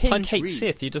should Yeah, but you're hitting punch Kate Reeve.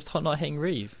 Sith, you're just not hitting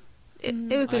Reeve. It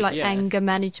would be like yeah. anger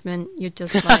management. You're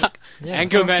just like... Yeah.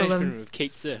 Anger Control management them. with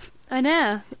Kate Sith. I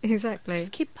know. Exactly.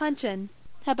 Just keep punching.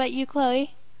 How about you,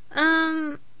 Chloe?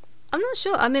 I'm not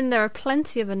sure. I mean, there are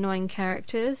plenty of annoying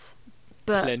characters,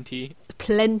 but Plenty.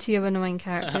 of annoying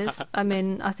characters. I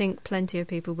mean, I think plenty of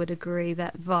people would agree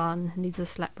that Vaughn needs a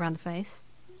slap around the face.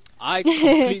 I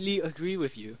completely agree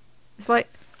with you. It's like,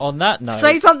 On that note,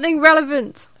 say something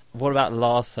relevant. what about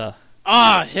Larsa?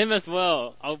 Ah, him as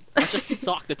well. I'll just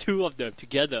sock the two of them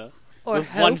together Or with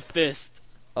Hope? one fist.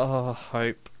 Oh,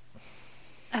 Hope.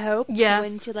 Hope? Yeah,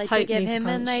 Wouldn't you like Hope to give needs a him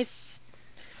a punch. nice...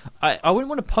 I wouldn't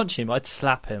want to punch him, I'd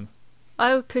slap him.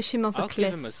 I would push him off a I'll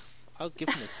cliff. give him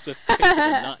a swift kick to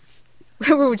the nuts.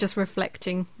 We're all just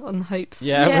reflecting on Hope's.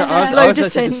 Yeah, Yeah. I Slow was actually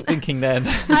descent. just thinking then.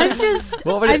 I'm just...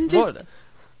 what would I'm it, just what,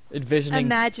 envisioning...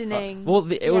 imagining. Well,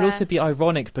 it would Yeah. also be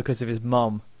ironic because of his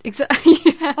mum. Exactly.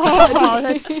 Yeah. Oh,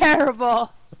 that's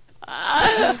terrible.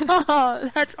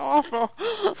 Oh, that's awful.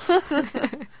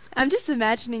 I'm just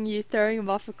imagining you throwing him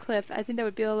off a cliff. I think that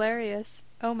would be hilarious.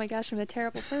 Oh my gosh, I'm a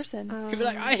terrible person. He'd be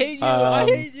like, I hate you, I Um,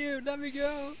 hate you, let me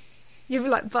go. You'd be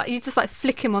like, but you just like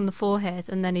flick him on the forehead,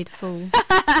 and then he'd fall.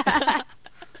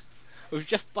 With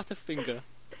just Butterfinger.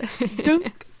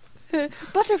 Dunk.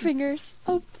 Butterfingers.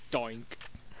 Oops.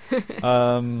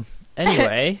 Doink.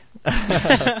 Anyway,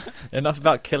 enough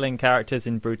about killing characters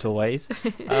in brutal ways.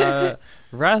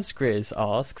 Razgriz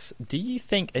asks, do you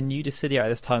think a new Dissidia at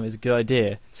this time is a good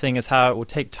idea, seeing as how it will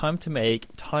take time to make,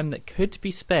 time that could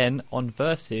be spent on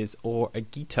Versus or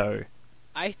Agito?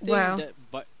 I think Well- that,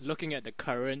 but looking at the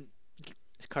current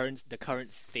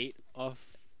state of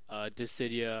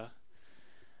Dissidia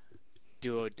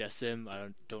Duodecim, I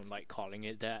don't like calling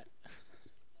it that,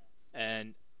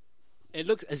 and it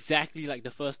looks exactly like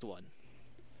the first one.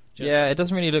 Yeah, it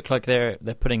doesn't really look like they're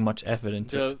putting much effort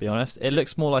into it, to be honest. It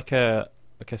looks more like a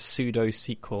pseudo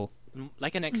sequel.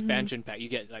 Like an expansion pack. You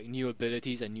get like new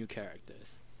abilities and new characters.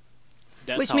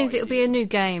 That's Which how means I it'll see be it. a new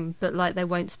game, but like they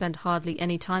won't spend hardly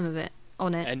any time of it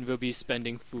on it. And we'll be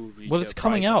spending full retail Well, it's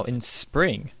coming price out on in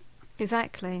spring.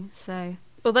 Exactly. So,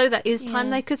 although that is time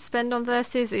Yeah. they could spend on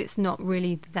Versus, it's not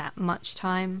really that much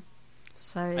time.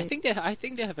 So it. I think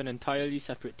they have an entirely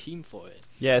separate team for it.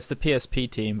 Yeah, it's the PSP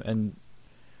team, and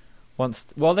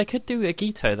they could do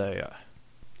Agito though.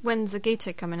 when's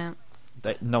Agito coming out?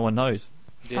 No one knows.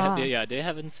 They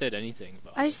haven't said anything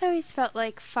about I it. just always felt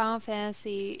like Final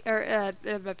Fantasy or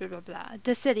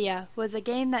Dissidia was a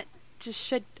game that just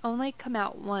should only come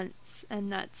out once,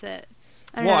 and that's it.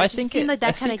 I don't Well, know, I it just think seemed like a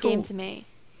that kind of game sequel- to me.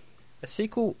 A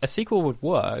sequel would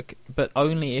work, but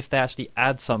only if they actually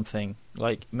add something.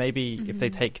 Like maybe if they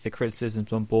take the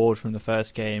criticisms on board from the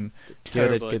first game,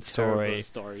 give it a good Terrible story.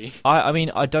 story. I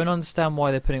mean, I don't understand why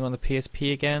they're putting on the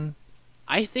PSP again.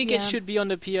 I think it Yeah. should be on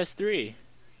the PS3.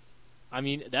 I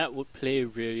mean, that would play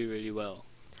really, really well.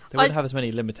 They wouldn't have as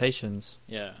many limitations.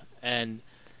 Yeah, and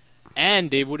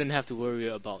they wouldn't have to worry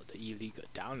about the illegal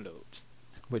downloads.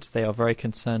 Which they are very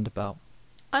concerned about.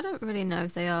 I don't really know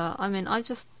if they are. I mean, I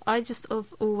just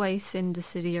have always seen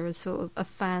Dissidia as sort of a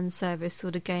fan service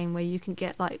sort of game where you can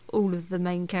get like all of the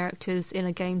main characters in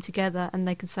a game together, and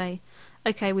they can say,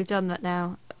 "Okay, we've done that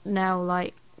now. Now,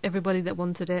 like everybody that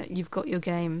wanted it, you've got your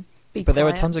game." But there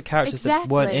were quiet." tons of characters that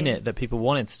weren't in Exactly. it that people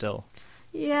wanted still.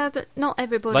 Yeah, but not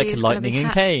everybody Like is gonna Lightning be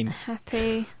and Kane.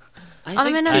 happy. I I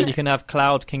think mean, And you can have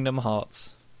Cloud Kingdom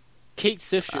Hearts. Kate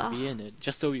Sith should be in it,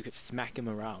 just so you could smack him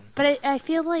around. But I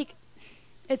feel like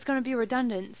it's going to be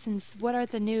redundant since what are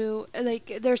the new,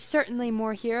 like, there's certainly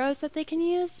more heroes that they can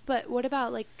use, but what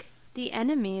about, like, the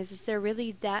enemies? Is there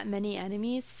really that many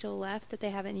enemies still left that they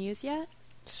haven't used yet?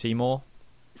 Seymour.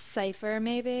 Cypher,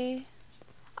 maybe?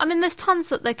 I mean, there's tons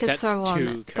that they could That's throw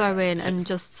in, correct. and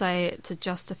just say it to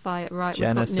justify it. Right,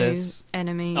 Genesis. we've got new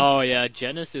enemies. Oh yeah,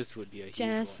 Genesis would be a huge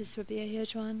Genesis one. would be a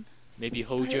huge one. Maybe But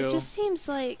Hojo. it just seems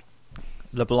like...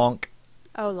 LeBlanc.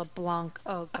 Oh, LeBlanc.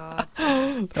 Oh, God.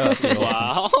 That'd be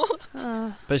awesome.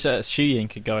 Wow. But Shuyin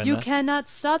could go in You there. cannot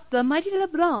stop the mighty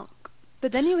LeBlanc.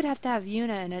 But then you would have to have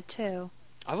Yuna in it, too.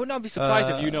 I would not be surprised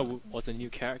if Yuna was a new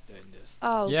character in this.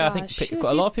 Oh, Yeah, gosh. I think a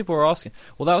lot of people were asking.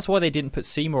 Well, that was why they didn't put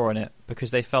Seymour in it,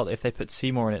 because they felt if they put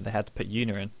Seymour in it, they had to put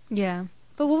Yuna in. Yeah.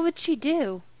 But what would she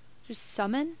do? Just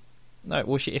summon? No,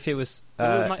 well, if it was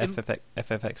Well, it might-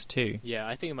 FFX2. Yeah,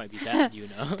 I think it might be that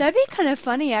Yuna. That'd be kind of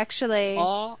funny, actually.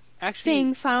 Oh, actually,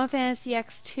 Seeing Final Fantasy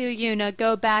X2 Yuna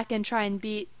go back and try and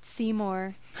beat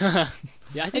Seymour. yeah,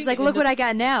 I think It's like, look what I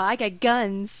got now. I got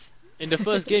guns. in the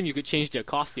first game you could change their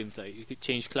costumes. Like you could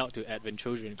change Cloud to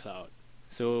Adventurous Cloud.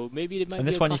 So maybe it might. And be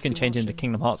this a one you can costume change into option.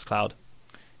 Kingdom Hearts Cloud.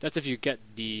 That's if you get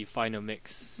the final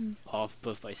mix of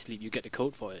Birth by Sleep. You get the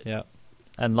code for it. Yeah.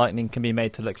 And Lightning can be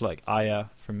made to look like Aya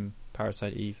from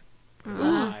Parasite Eve.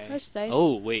 Why? That's nice.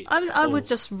 Oh wait. I would Oh.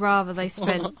 just rather they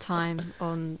spent time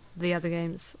on the other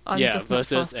games. I'm yeah, just not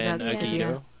versus fussed about and Dissidia. Dissidia.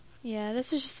 Akito. Yeah,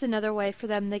 this is just another way for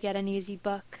them to get an easy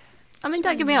buck. I mean,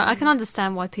 don't get me wrong. I can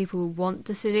understand why people want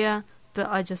Dissidia, but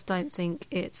I just don't think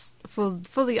it's for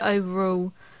the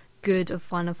overall good of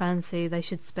Final Fantasy. They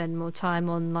should spend more time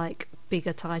on like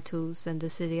bigger titles than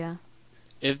Dissidia.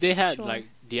 If they had Sure. like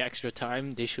the extra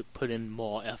time, they should put in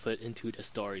more effort into the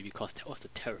story because that was a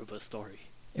terrible story.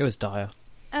 It was dire.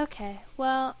 Okay,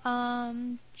 well,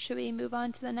 should we move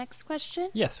on to the next question?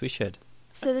 Yes, we should.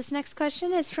 So this next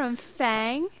question is from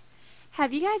Fang.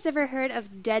 Have you guys ever heard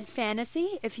of Dead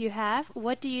Fantasy? If you have,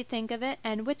 what do you think of it,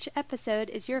 and which episode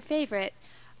is your favorite?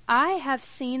 I have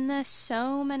seen this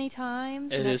so many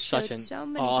times. It and I've is such showed an so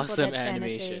many people awesome Dead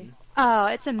Fantasy. animation. Oh,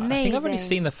 it's amazing. I think I've only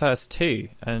seen the first two,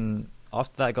 and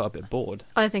after that I got a bit bored.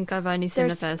 I think I've only seen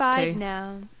There's the first 5 two.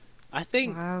 now. I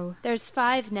think Wow. There's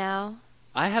 5 now.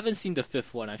 I haven't seen the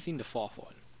 5th one. I've seen the 4th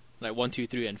one, like 1, 2,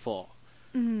 3, and 4.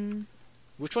 Mm.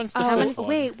 Which one's the Oh, 5th one?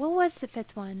 wait, what was the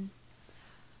 5th one?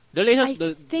 The latest, I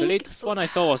the think- latest one I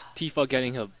saw was Tifa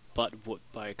getting her butt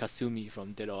whooped by Kasumi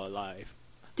from Dead or Alive.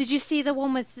 Did you see the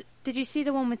one with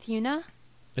Yuna?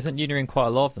 Isn't Yuna in quite a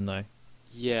lot of them, though?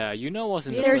 Yeah, you know what's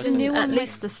in the There's first a new one. At one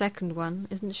least the second one,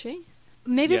 isn't she?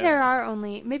 Maybe Yeah. there are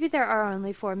only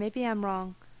 4. Maybe I'm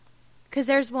wrong. Cuz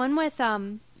there's one with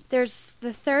there's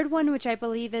the third one which I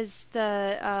believe is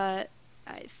the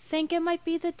I think it might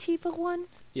be the Tifa one.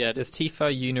 Yeah, There's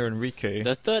Tifa, Yuna, and Riku.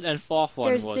 the 3rd and 4th one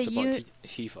There's was the about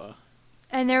Tifa.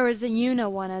 And there was a Yuna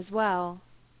one as well.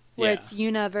 Where Yeah. it's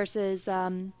Yuna versus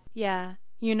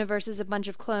Yuna versus a bunch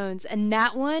of clones. And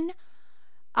that one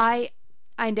I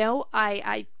know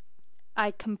I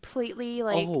completely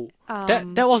like Oh,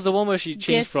 that was the one where she changed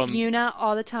diss from. Yuna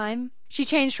all the time. She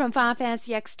changed from Final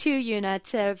Fantasy X2 Yuna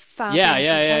to Final Yeah, Fantasy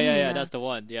yeah, X yeah, Yuna. that's the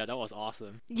one. Yeah, that was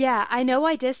awesome. Yeah, I know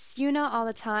I diss Yuna all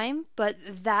the time, but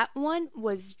that one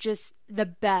was just the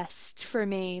best for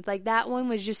me. Like, that one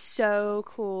was just so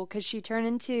cool because she turned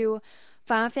into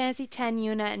Final Fantasy X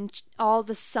Yuna and all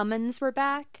the summons were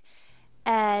back.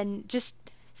 And just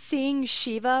seeing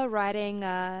Shiva riding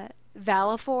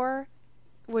Valifor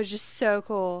was just so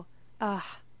cool.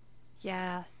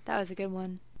 Yeah, that was a good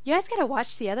one. You guys gotta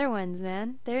watch the other ones,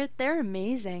 man. They're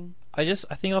amazing. I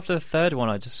think after the third one,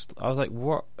 I was like,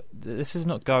 what? This is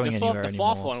not going The anywhere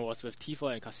anymore. fourth one was with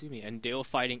Tifa and Kasumi, and they were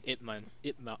fighting Ip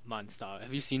Man style.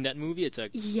 Have you seen that movie? It's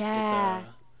Yeah. a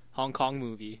Hong Kong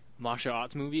movie, martial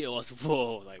arts movie. It was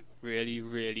like really,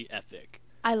 really epic.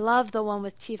 I love the one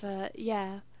with Tifa.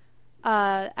 Yeah.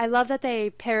 I love that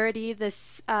they parody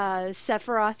this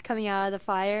Sephiroth coming out of the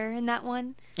fire in that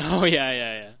one. Oh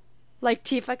yeah. Like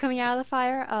Tifa coming out of the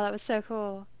fire. Oh, that was so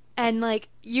cool. And like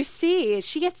you see,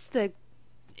 she gets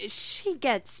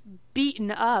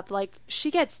beaten up. Like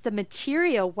she gets the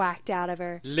material whacked out of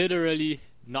her. Literally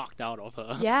knocked out of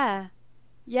her. Yeah.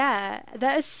 Yeah.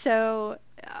 That is so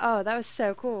that was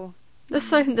so cool.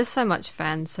 There's so much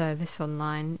fan service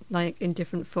online, like in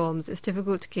different forms. It's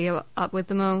difficult to keep up with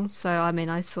them all. So I mean,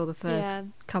 I saw the first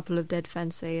couple of Dead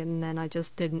Fantasy, and then I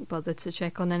just didn't bother to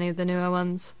check on any of the newer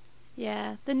ones.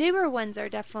 Yeah, the newer ones are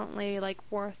definitely like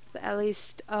worth at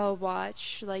least a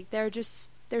watch. Like they're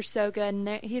so good. And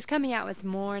he's coming out with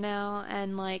more now,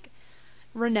 and like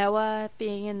Renoa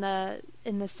being in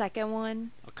the second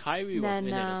one. Kairi was in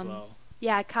it as well.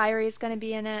 Yeah, Kairi's gonna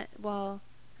be in it. Well,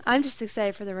 I'm just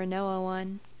excited for the Renoa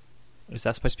one. Is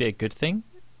that supposed to be a good thing?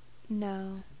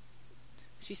 No.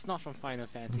 She's not from Final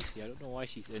Fantasy. I don't know why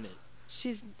she's in it.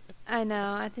 I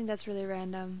know. I think that's really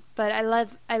random. But I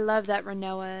love that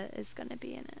Renoa is going to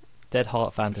be in it. Dead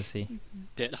Heart Fantasy.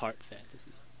 Dead Heart Fantasy.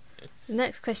 The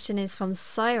next question is from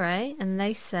Syre, and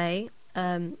they say,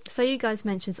 so you guys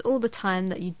mentions all the time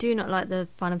that you do not like the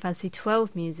Final Fantasy XII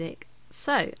music.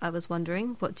 So, I was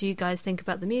wondering, what do you guys think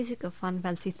about the music of Final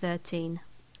Fantasy XIII?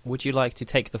 Would you like to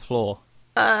take the floor?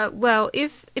 Well,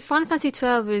 if Final Fantasy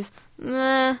XII is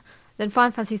meh, then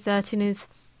Final Fantasy XIII is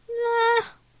meh.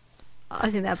 I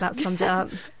think that about sums it up.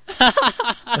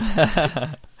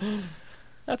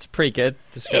 That's a pretty good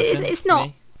description. It's not...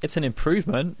 Me. It's an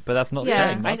improvement, but that's not Yeah.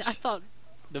 saying much. I thought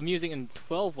the music in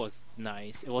 12 was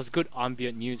nice. It was good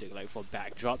ambient music, like for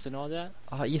backdrops and all that.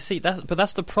 You see,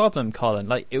 that's the problem, Colin.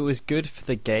 Like, it was good for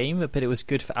the game, but it was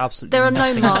good for absolutely There are no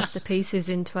nothing else. masterpieces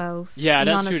in 12. Yeah,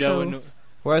 that's None true. at There all. were no,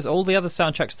 Whereas all the other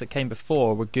soundtracks that came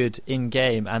before were good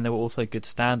in-game, and they were also good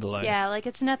standalone. Yeah, like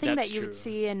it's nothing That's that you true. would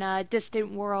see in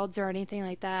Distant Worlds or anything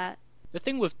like that. the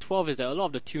thing with 12 is that a lot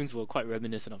of the tunes were quite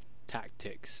reminiscent of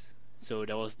Tactics. So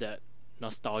there was that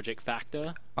nostalgic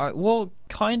factor. Well,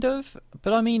 kind of.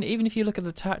 But I mean, even if you look at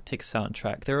the Tactics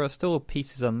soundtrack, there are still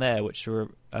pieces on there which are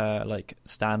like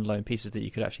standalone pieces that you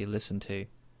could actually listen to.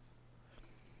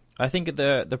 I think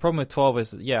the problem with 12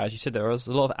 is that, yeah, as you said, there was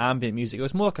a lot of ambient music. It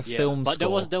was more like a film but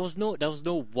score. there was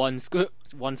no one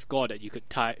score that you could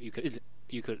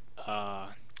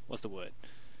what's the word?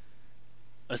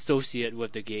 Associate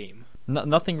with the game.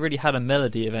 Nothing really had a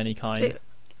melody of any kind.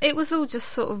 It was all just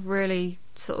sort of really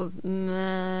sort of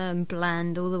meh and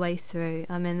bland all the way through.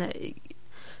 I mean,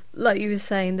 like you were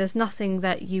saying, there's nothing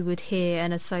that you would hear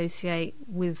and associate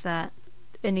with that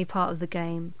any part of the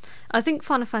game. I think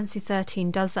Final Fantasy XIII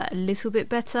does that a little bit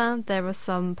better. There are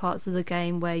some parts of the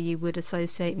game where you would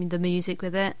associate the music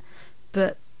with it,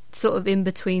 but sort of in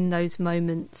between those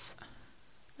moments.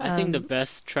 I think the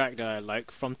best track that I like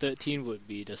from 13 would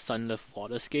be the Sunlift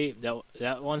Waterscape.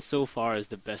 That one so far is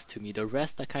the best to me. The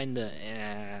rest are kinda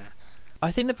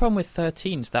I think the problem with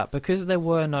 13 is that because there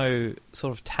were no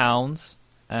sort of towns,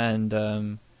 and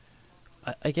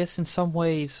I guess in some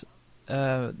ways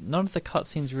none of the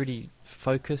cutscenes really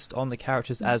focused on the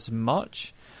characters as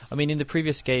much. I mean, in the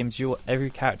previous games,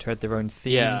 every character had their own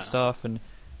theme and stuff, and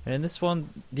in this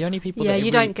one, the only people Yeah, that you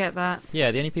really, don't get that. Yeah,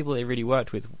 the only people they really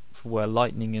worked with were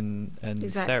Lightning and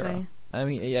Exactly. Sarah. I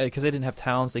mean, yeah, because they didn't have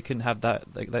towns, they couldn't have that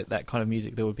kind of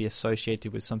music that would be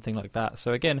associated with something like that.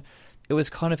 So again, it was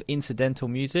kind of incidental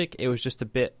music. It was just a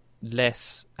bit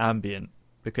less ambient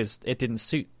because it didn't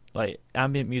suit. Like,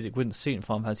 ambient music wouldn't suit in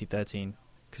Final Fantasy 13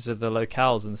 because of the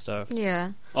locales and stuff.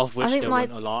 Yeah. of which I think there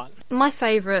weren't a lot. My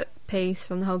favourite piece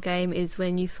from the whole game is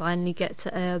when you finally get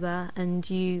to Erba and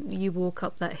you walk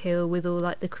up that hill with all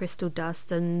like the crystal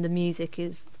dust, and the music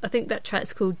is, I think that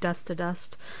track's called Dust to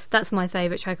Dust. That's my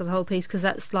favourite track of the whole piece because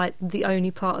that's like the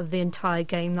only part of the entire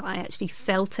game that I actually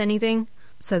felt anything.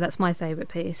 So that's my favourite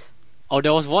piece. Oh,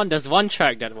 there's one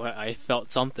track where I felt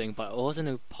something, but it wasn't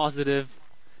a positive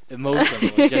emotion.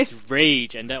 It was just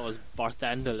rage, and that was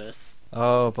Barthandelus.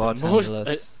 Oh, Most-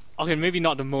 Bartendulus. Okay, maybe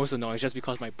not the most annoying, just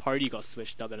because my party got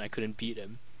switched up and I couldn't beat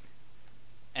him.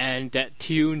 And that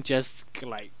tune just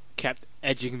like kept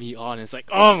edging me on. It's like,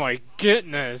 oh my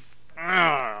goodness!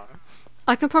 Ah.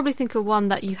 I can probably think of one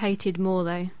that you hated more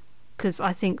though, because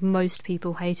I think most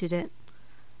people hated it,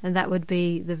 and that would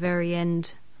be the very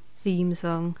end theme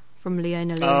song from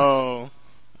Leona Lewis.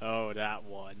 Oh, that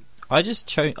one. I just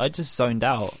zoned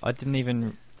out. I didn't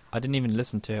even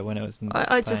listen to it when it was.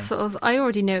 I just sort of, I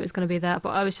already knew it was going to be that, but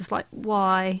I was just like,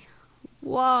 why?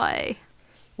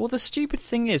 Well, the stupid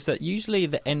thing is that usually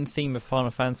the end theme of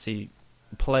Final Fantasy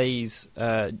plays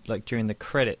like during the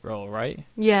credit roll, right?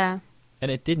 Yeah. And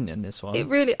it didn't in this one. It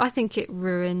really, I think it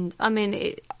ruined. I mean,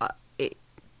 it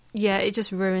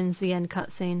just ruins the end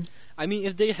cutscene. I mean,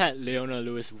 if they had Leona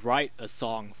Lewis write a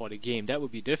song for the game, that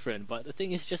would be different. But the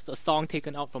thing is, just a song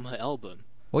taken out from her album.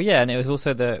 Well, yeah, and it was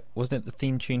also wasn't it the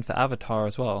theme tune for Avatar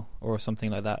as well, or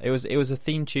something like that? It was a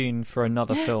theme tune for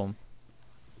another film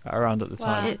around at the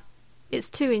Wow. time. It's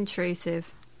too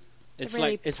intrusive. It's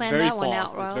really like it's planned very that one out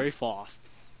fast. well. It's very fast.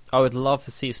 I would love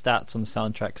to see stats on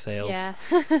soundtrack sales.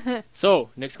 Yeah. So,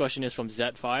 next question is from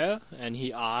Zfire, and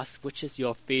he asks, which is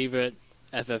your favorite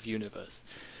FF universe?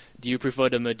 Do you prefer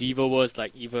the medieval worlds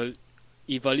like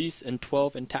Ivalice and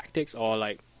 12 and Tactics, or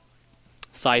like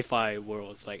sci-fi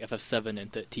worlds like FF7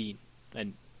 and 13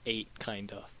 and 8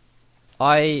 kind of?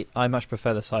 I much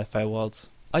prefer the sci-fi worlds.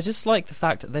 I just like the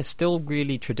fact that they're still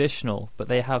really traditional, but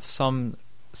they have some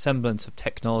semblance of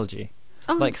technology.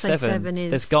 I wouldn't like say 7, is.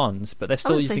 there's guns, but they're I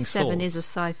still wouldn't say using 7 swords. is a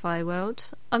sci-fi world.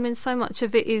 I mean, so much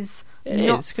of it is It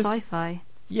not is, 'cause- sci-fi.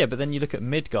 Yeah, but then you look at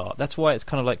Midgard. That's why it's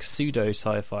kind of like pseudo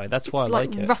sci-fi. That's why It's I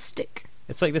like it. rustic.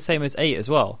 It's like the same as 8 as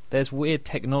well. There's weird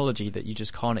technology that you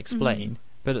just can't explain,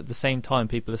 but at the same time,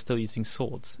 people are still using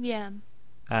swords Yeah.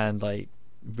 and like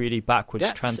really backwards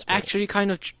That's transport. actually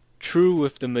kind of true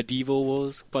with the medieval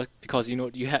worlds, but because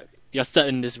you're set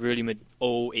in this really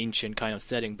old ancient kind of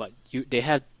setting, but they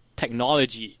have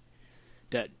technology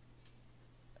that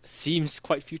seems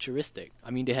quite futuristic.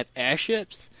 I mean, they have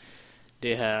airships.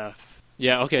 They have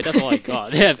that's all I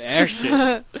got. They have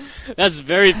airships. That's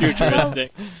very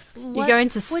futuristic. You go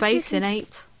into space in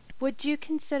 8. Would you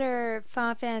consider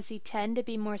Final Fantasy X to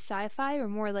be more sci-fi or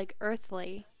more like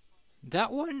earthly?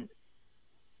 That one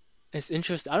is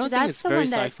interesting. I don't That's think it's the very one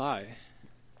that- sci-fi.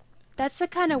 That's the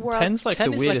kind of world. 10's like 10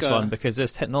 the is weirdest like a- one because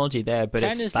there's technology there, but 10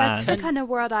 it's is- banned. That's the kind of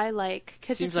world I like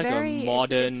because Seems it's like very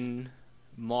a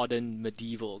modern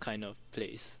medieval kind of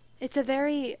place. It's a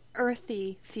very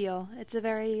earthy feel. It's a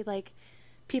very like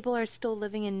people are still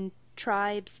living in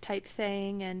tribes type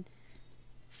thing and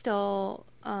still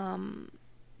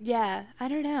yeah, I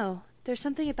don't know. There's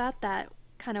something about that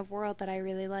kind of world that I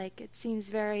really like. It seems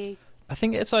very I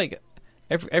think it's like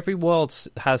every world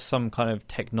has some kind of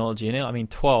technology in it. I mean,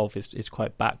 12 is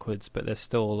quite backwards, but they're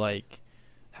still like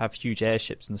have huge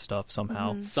airships and stuff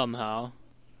somehow. Somehow.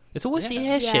 It's always the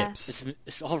Yeah. airships.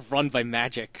 It's all run by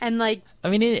magic. and like I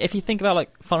mean, if you think about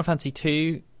like Final Fantasy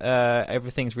 2,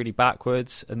 everything's really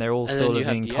backwards, and they're all And still then you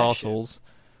living in have the castles.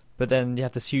 But then you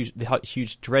have this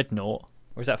huge dreadnought,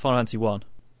 or is that Final Fantasy 1?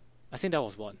 I think that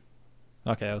was one.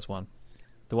 Okay, that was 1.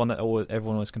 The one that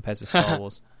everyone always compares to Star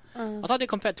Wars. I thought they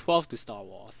compared 12 to Star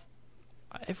Wars.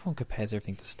 Everyone compares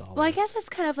everything to Star Wars. well, I guess it's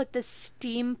kind of like the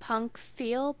steampunk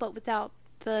feel, but without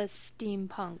the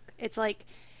steampunk. It's like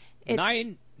it's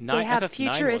Nine have FF9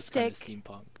 futuristic- was kind of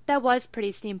steampunk that was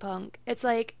pretty steampunk. It's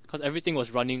like because everything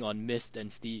was running on mist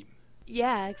and steam.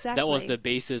 yeah, exactly. That was the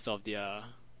basis of their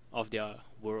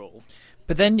world.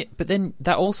 But then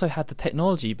that also had the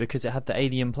technology because it had the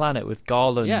alien planet with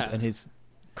Garland Yeah. and his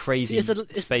crazy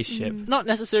It's- spaceship. Not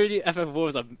necessarily FF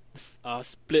worlds are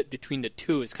split between the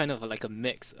two. It's kind of like a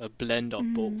mix, a blend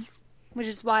of both. Which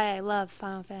is why I love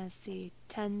Final Fantasy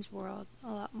X's world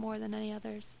a lot more than any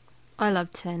others. I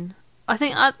love 10. I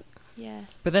think Yeah.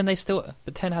 But then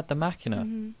but 10 had the Machina.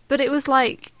 but it was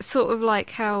like sort of like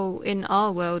how in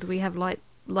our world we have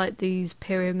like these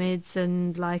pyramids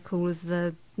and like all of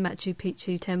the Machu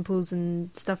Picchu temples and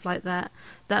stuff like that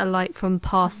are like from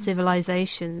past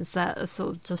civilizations that are sort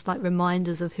of just like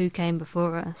reminders of who came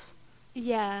before us.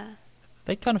 Yeah.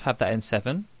 They kind of have that in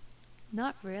 7.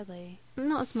 Not really.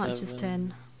 Not as much as 7.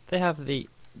 10. They have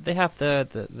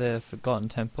the Forgotten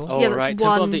Temple. Oh Yeah, that's right,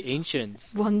 Temple of one- the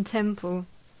Ancients. One temple.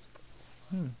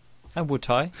 And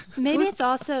Wutai. Maybe it's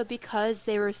also because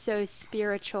they were so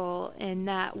spiritual in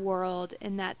that world,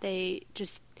 in that they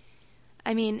just,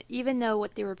 I mean, even though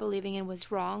what they were believing in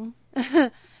was wrong,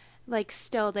 like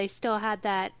they still had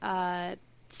that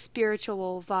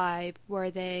spiritual vibe where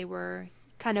they were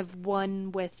kind of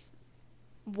one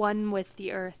with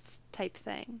the earth type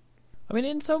thing. I mean,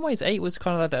 in some ways, 8 was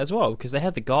kind of like that as well because they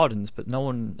had the gardens, but no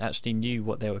one actually knew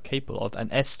what they were capable of.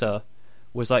 And Esther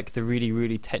was like the really,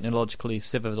 really technologically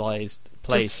civilized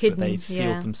place, hidden, but they sealed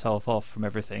yeah. themselves off from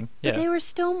everything. But Yeah, they were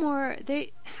still more.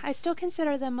 I still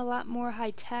consider them a lot more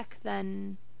high tech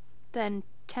than 10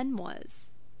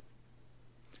 was.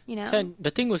 You know. 10.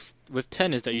 The thing with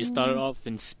 10 is that you started off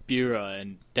in Spira,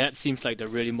 and that seems like the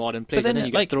really modern place, but then and then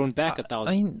you like, get thrown back 1,000.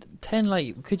 I mean, 10.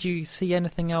 Like, could you see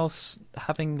anything else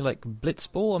having like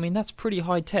Blitzball? I mean, that's pretty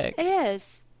high tech. It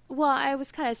is. Well, I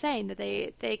was kind of saying that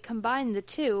they combine the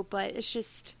two, but it's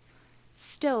just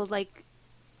still like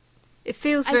It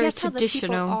feels I very guess how the people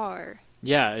traditional. are.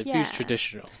 Yeah, it feels Yeah.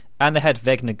 traditional. And they had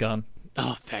Vegna gun.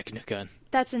 Oh, Vagnagun.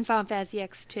 That's in Final Fantasy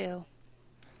X too.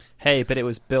 Hey, but it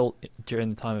was built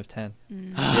during the time of 10.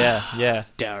 Yeah.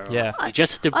 Daryl. Yeah. You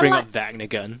just had to I bring like- up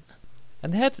Vagnagun.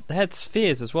 And they had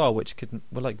spheres as well, which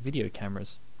were like video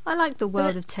cameras. I like the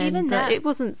world But of 10, even but that- it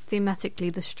wasn't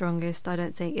thematically the strongest, I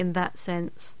don't think, in that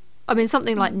sense. I mean,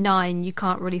 something like 9, you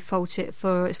can't really fault it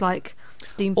for. It's like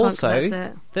steampunk, Also, that's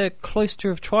it. the Cloister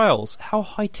of Trials. How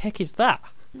high tech is that?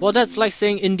 Well, that's like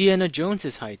saying Indiana Jones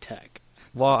is high tech.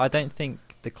 Well, I don't think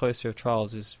the Cloister of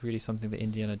Trials is really something that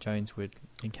Indiana Jones would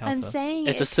encounter. I'm saying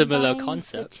It's it a similar combines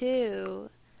concept. The two.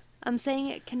 I'm saying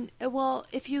it can. Well,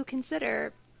 if you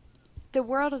consider the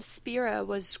world of Spira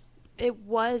was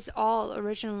all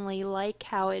originally like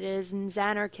how it is in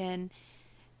Xanarkand.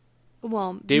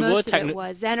 Well, They most were of it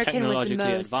was. Xanarkand was the technologically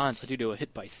most. advanced until they were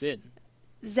hit by sin.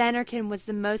 Zanarkand was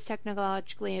the most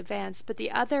technologically advanced, but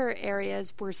the other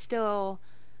areas were still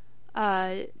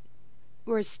a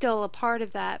part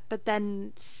of that. But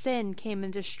then Sin came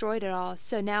and destroyed it all.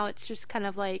 So now it's just kind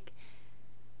of like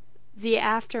the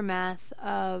aftermath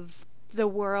of the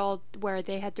world where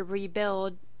they had to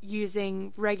rebuild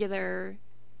using regular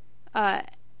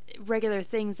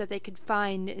things that they could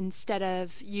find instead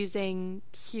of using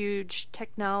huge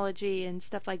technology and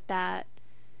stuff like that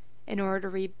in order to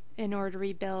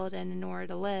rebuild and in order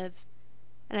to live.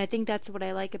 And I think that's what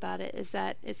I like about it, is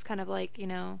that it's kind of like,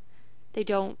 they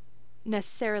don't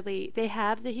necessarily, they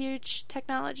have the huge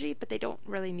technology, but they don't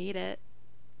really need it.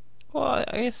 Well,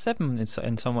 I guess 7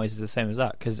 in some ways is the same as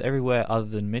that, because everywhere other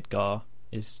than Midgar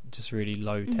is just really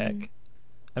low tech. Mm-hmm.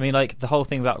 I mean, like, the whole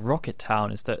thing about Rocket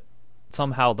Town is that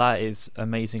somehow that is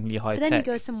amazingly high But tech. then you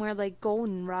go somewhere like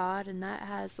Goldenrod, and that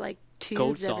has like tubes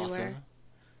Gold everywhere. saucer.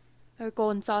 Or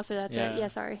Golden Saucer, that's Yeah. it. Yeah,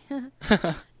 sorry.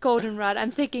 Goldenrod. I'm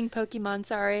thinking Pokemon,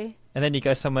 sorry. And then you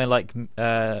go somewhere like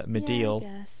Medeal. Yeah,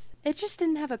 I guess. It just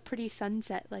didn't have a pretty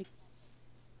sunset like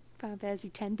Final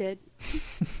Fantasy X did.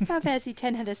 Final Fantasy X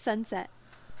had a sunset.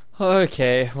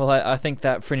 Okay, well, I think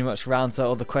that pretty much rounds out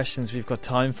all the questions we've got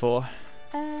time for.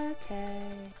 Okay.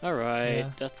 All right.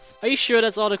 Yeah. Are you sure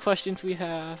that's all the questions we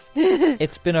have?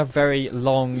 It's been a very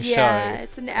long Yeah, show.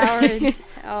 it's an hour and...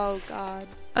 Oh, God.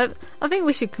 I think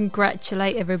we should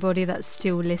congratulate everybody that's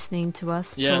still listening to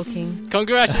us Yes. talking.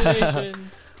 Congratulations.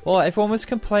 Well, everyone was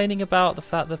complaining about the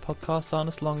fact that podcasts aren't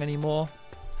as long anymore.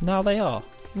 Now they are.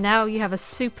 Now you have a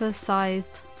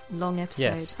super-sized long episode.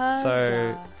 Yes. So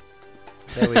Huzzah.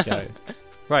 there we go.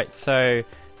 Right, so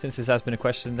since this has been a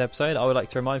questions episode, I would like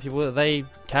to remind people that they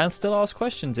can still ask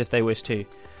questions if they wish to,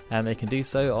 and they can do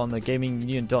so on the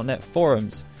GamingUnion.net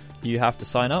forums. You have to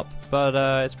sign up, but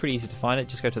it's pretty easy to find it.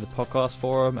 Just go to the podcast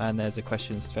forum, and there's a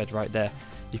questions thread right there.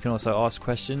 You can also ask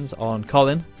questions on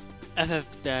Colin.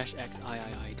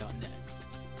 ff-xiii.net.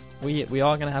 We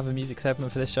are going to have a music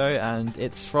segment for this show, and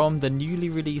it's from the newly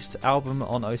released album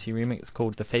on OC Remix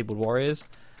called The Fabled Warriors.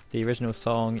 The original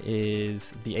song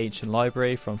is The Ancient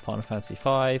Library from Final Fantasy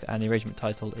V, and the arrangement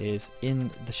title is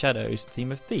In the Shadows,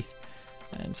 Theme of Thief,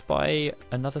 and it's by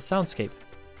Another Soundscape.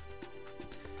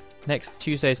 Next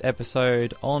Tuesday's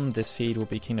episode on this feed will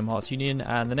be Kingdom Hearts Union,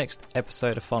 and the next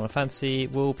episode of Final Fantasy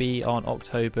will be on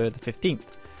October the 15th.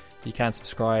 You can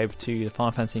subscribe to the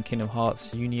Final Fantasy and Kingdom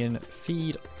Hearts Union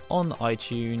feed on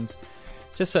iTunes.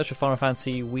 Just search for Final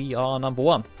Fantasy, we are number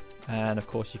 1. And of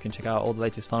course you can check out all the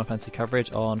latest Final Fantasy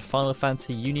coverage on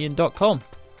FinalFantasyUnion.com.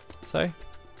 So,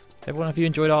 everyone, have you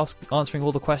enjoyed answering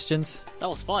all the questions? That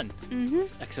was fun. Mm-hmm.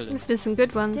 Excellent. There's been some good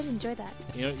Did ones. enjoy that.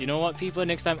 You know what, people?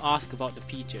 Next time, ask about the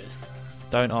peaches.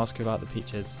 Don't ask about the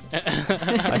peaches.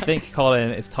 I think,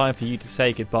 Colin, it's time for you to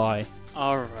say goodbye.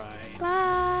 All right.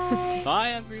 Bye.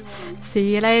 Bye, everyone.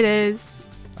 See you later.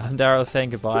 I'm Daryl saying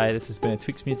goodbye. This has been a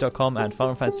TwixMuse.com and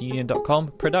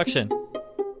FinalFantasyUnion.com production.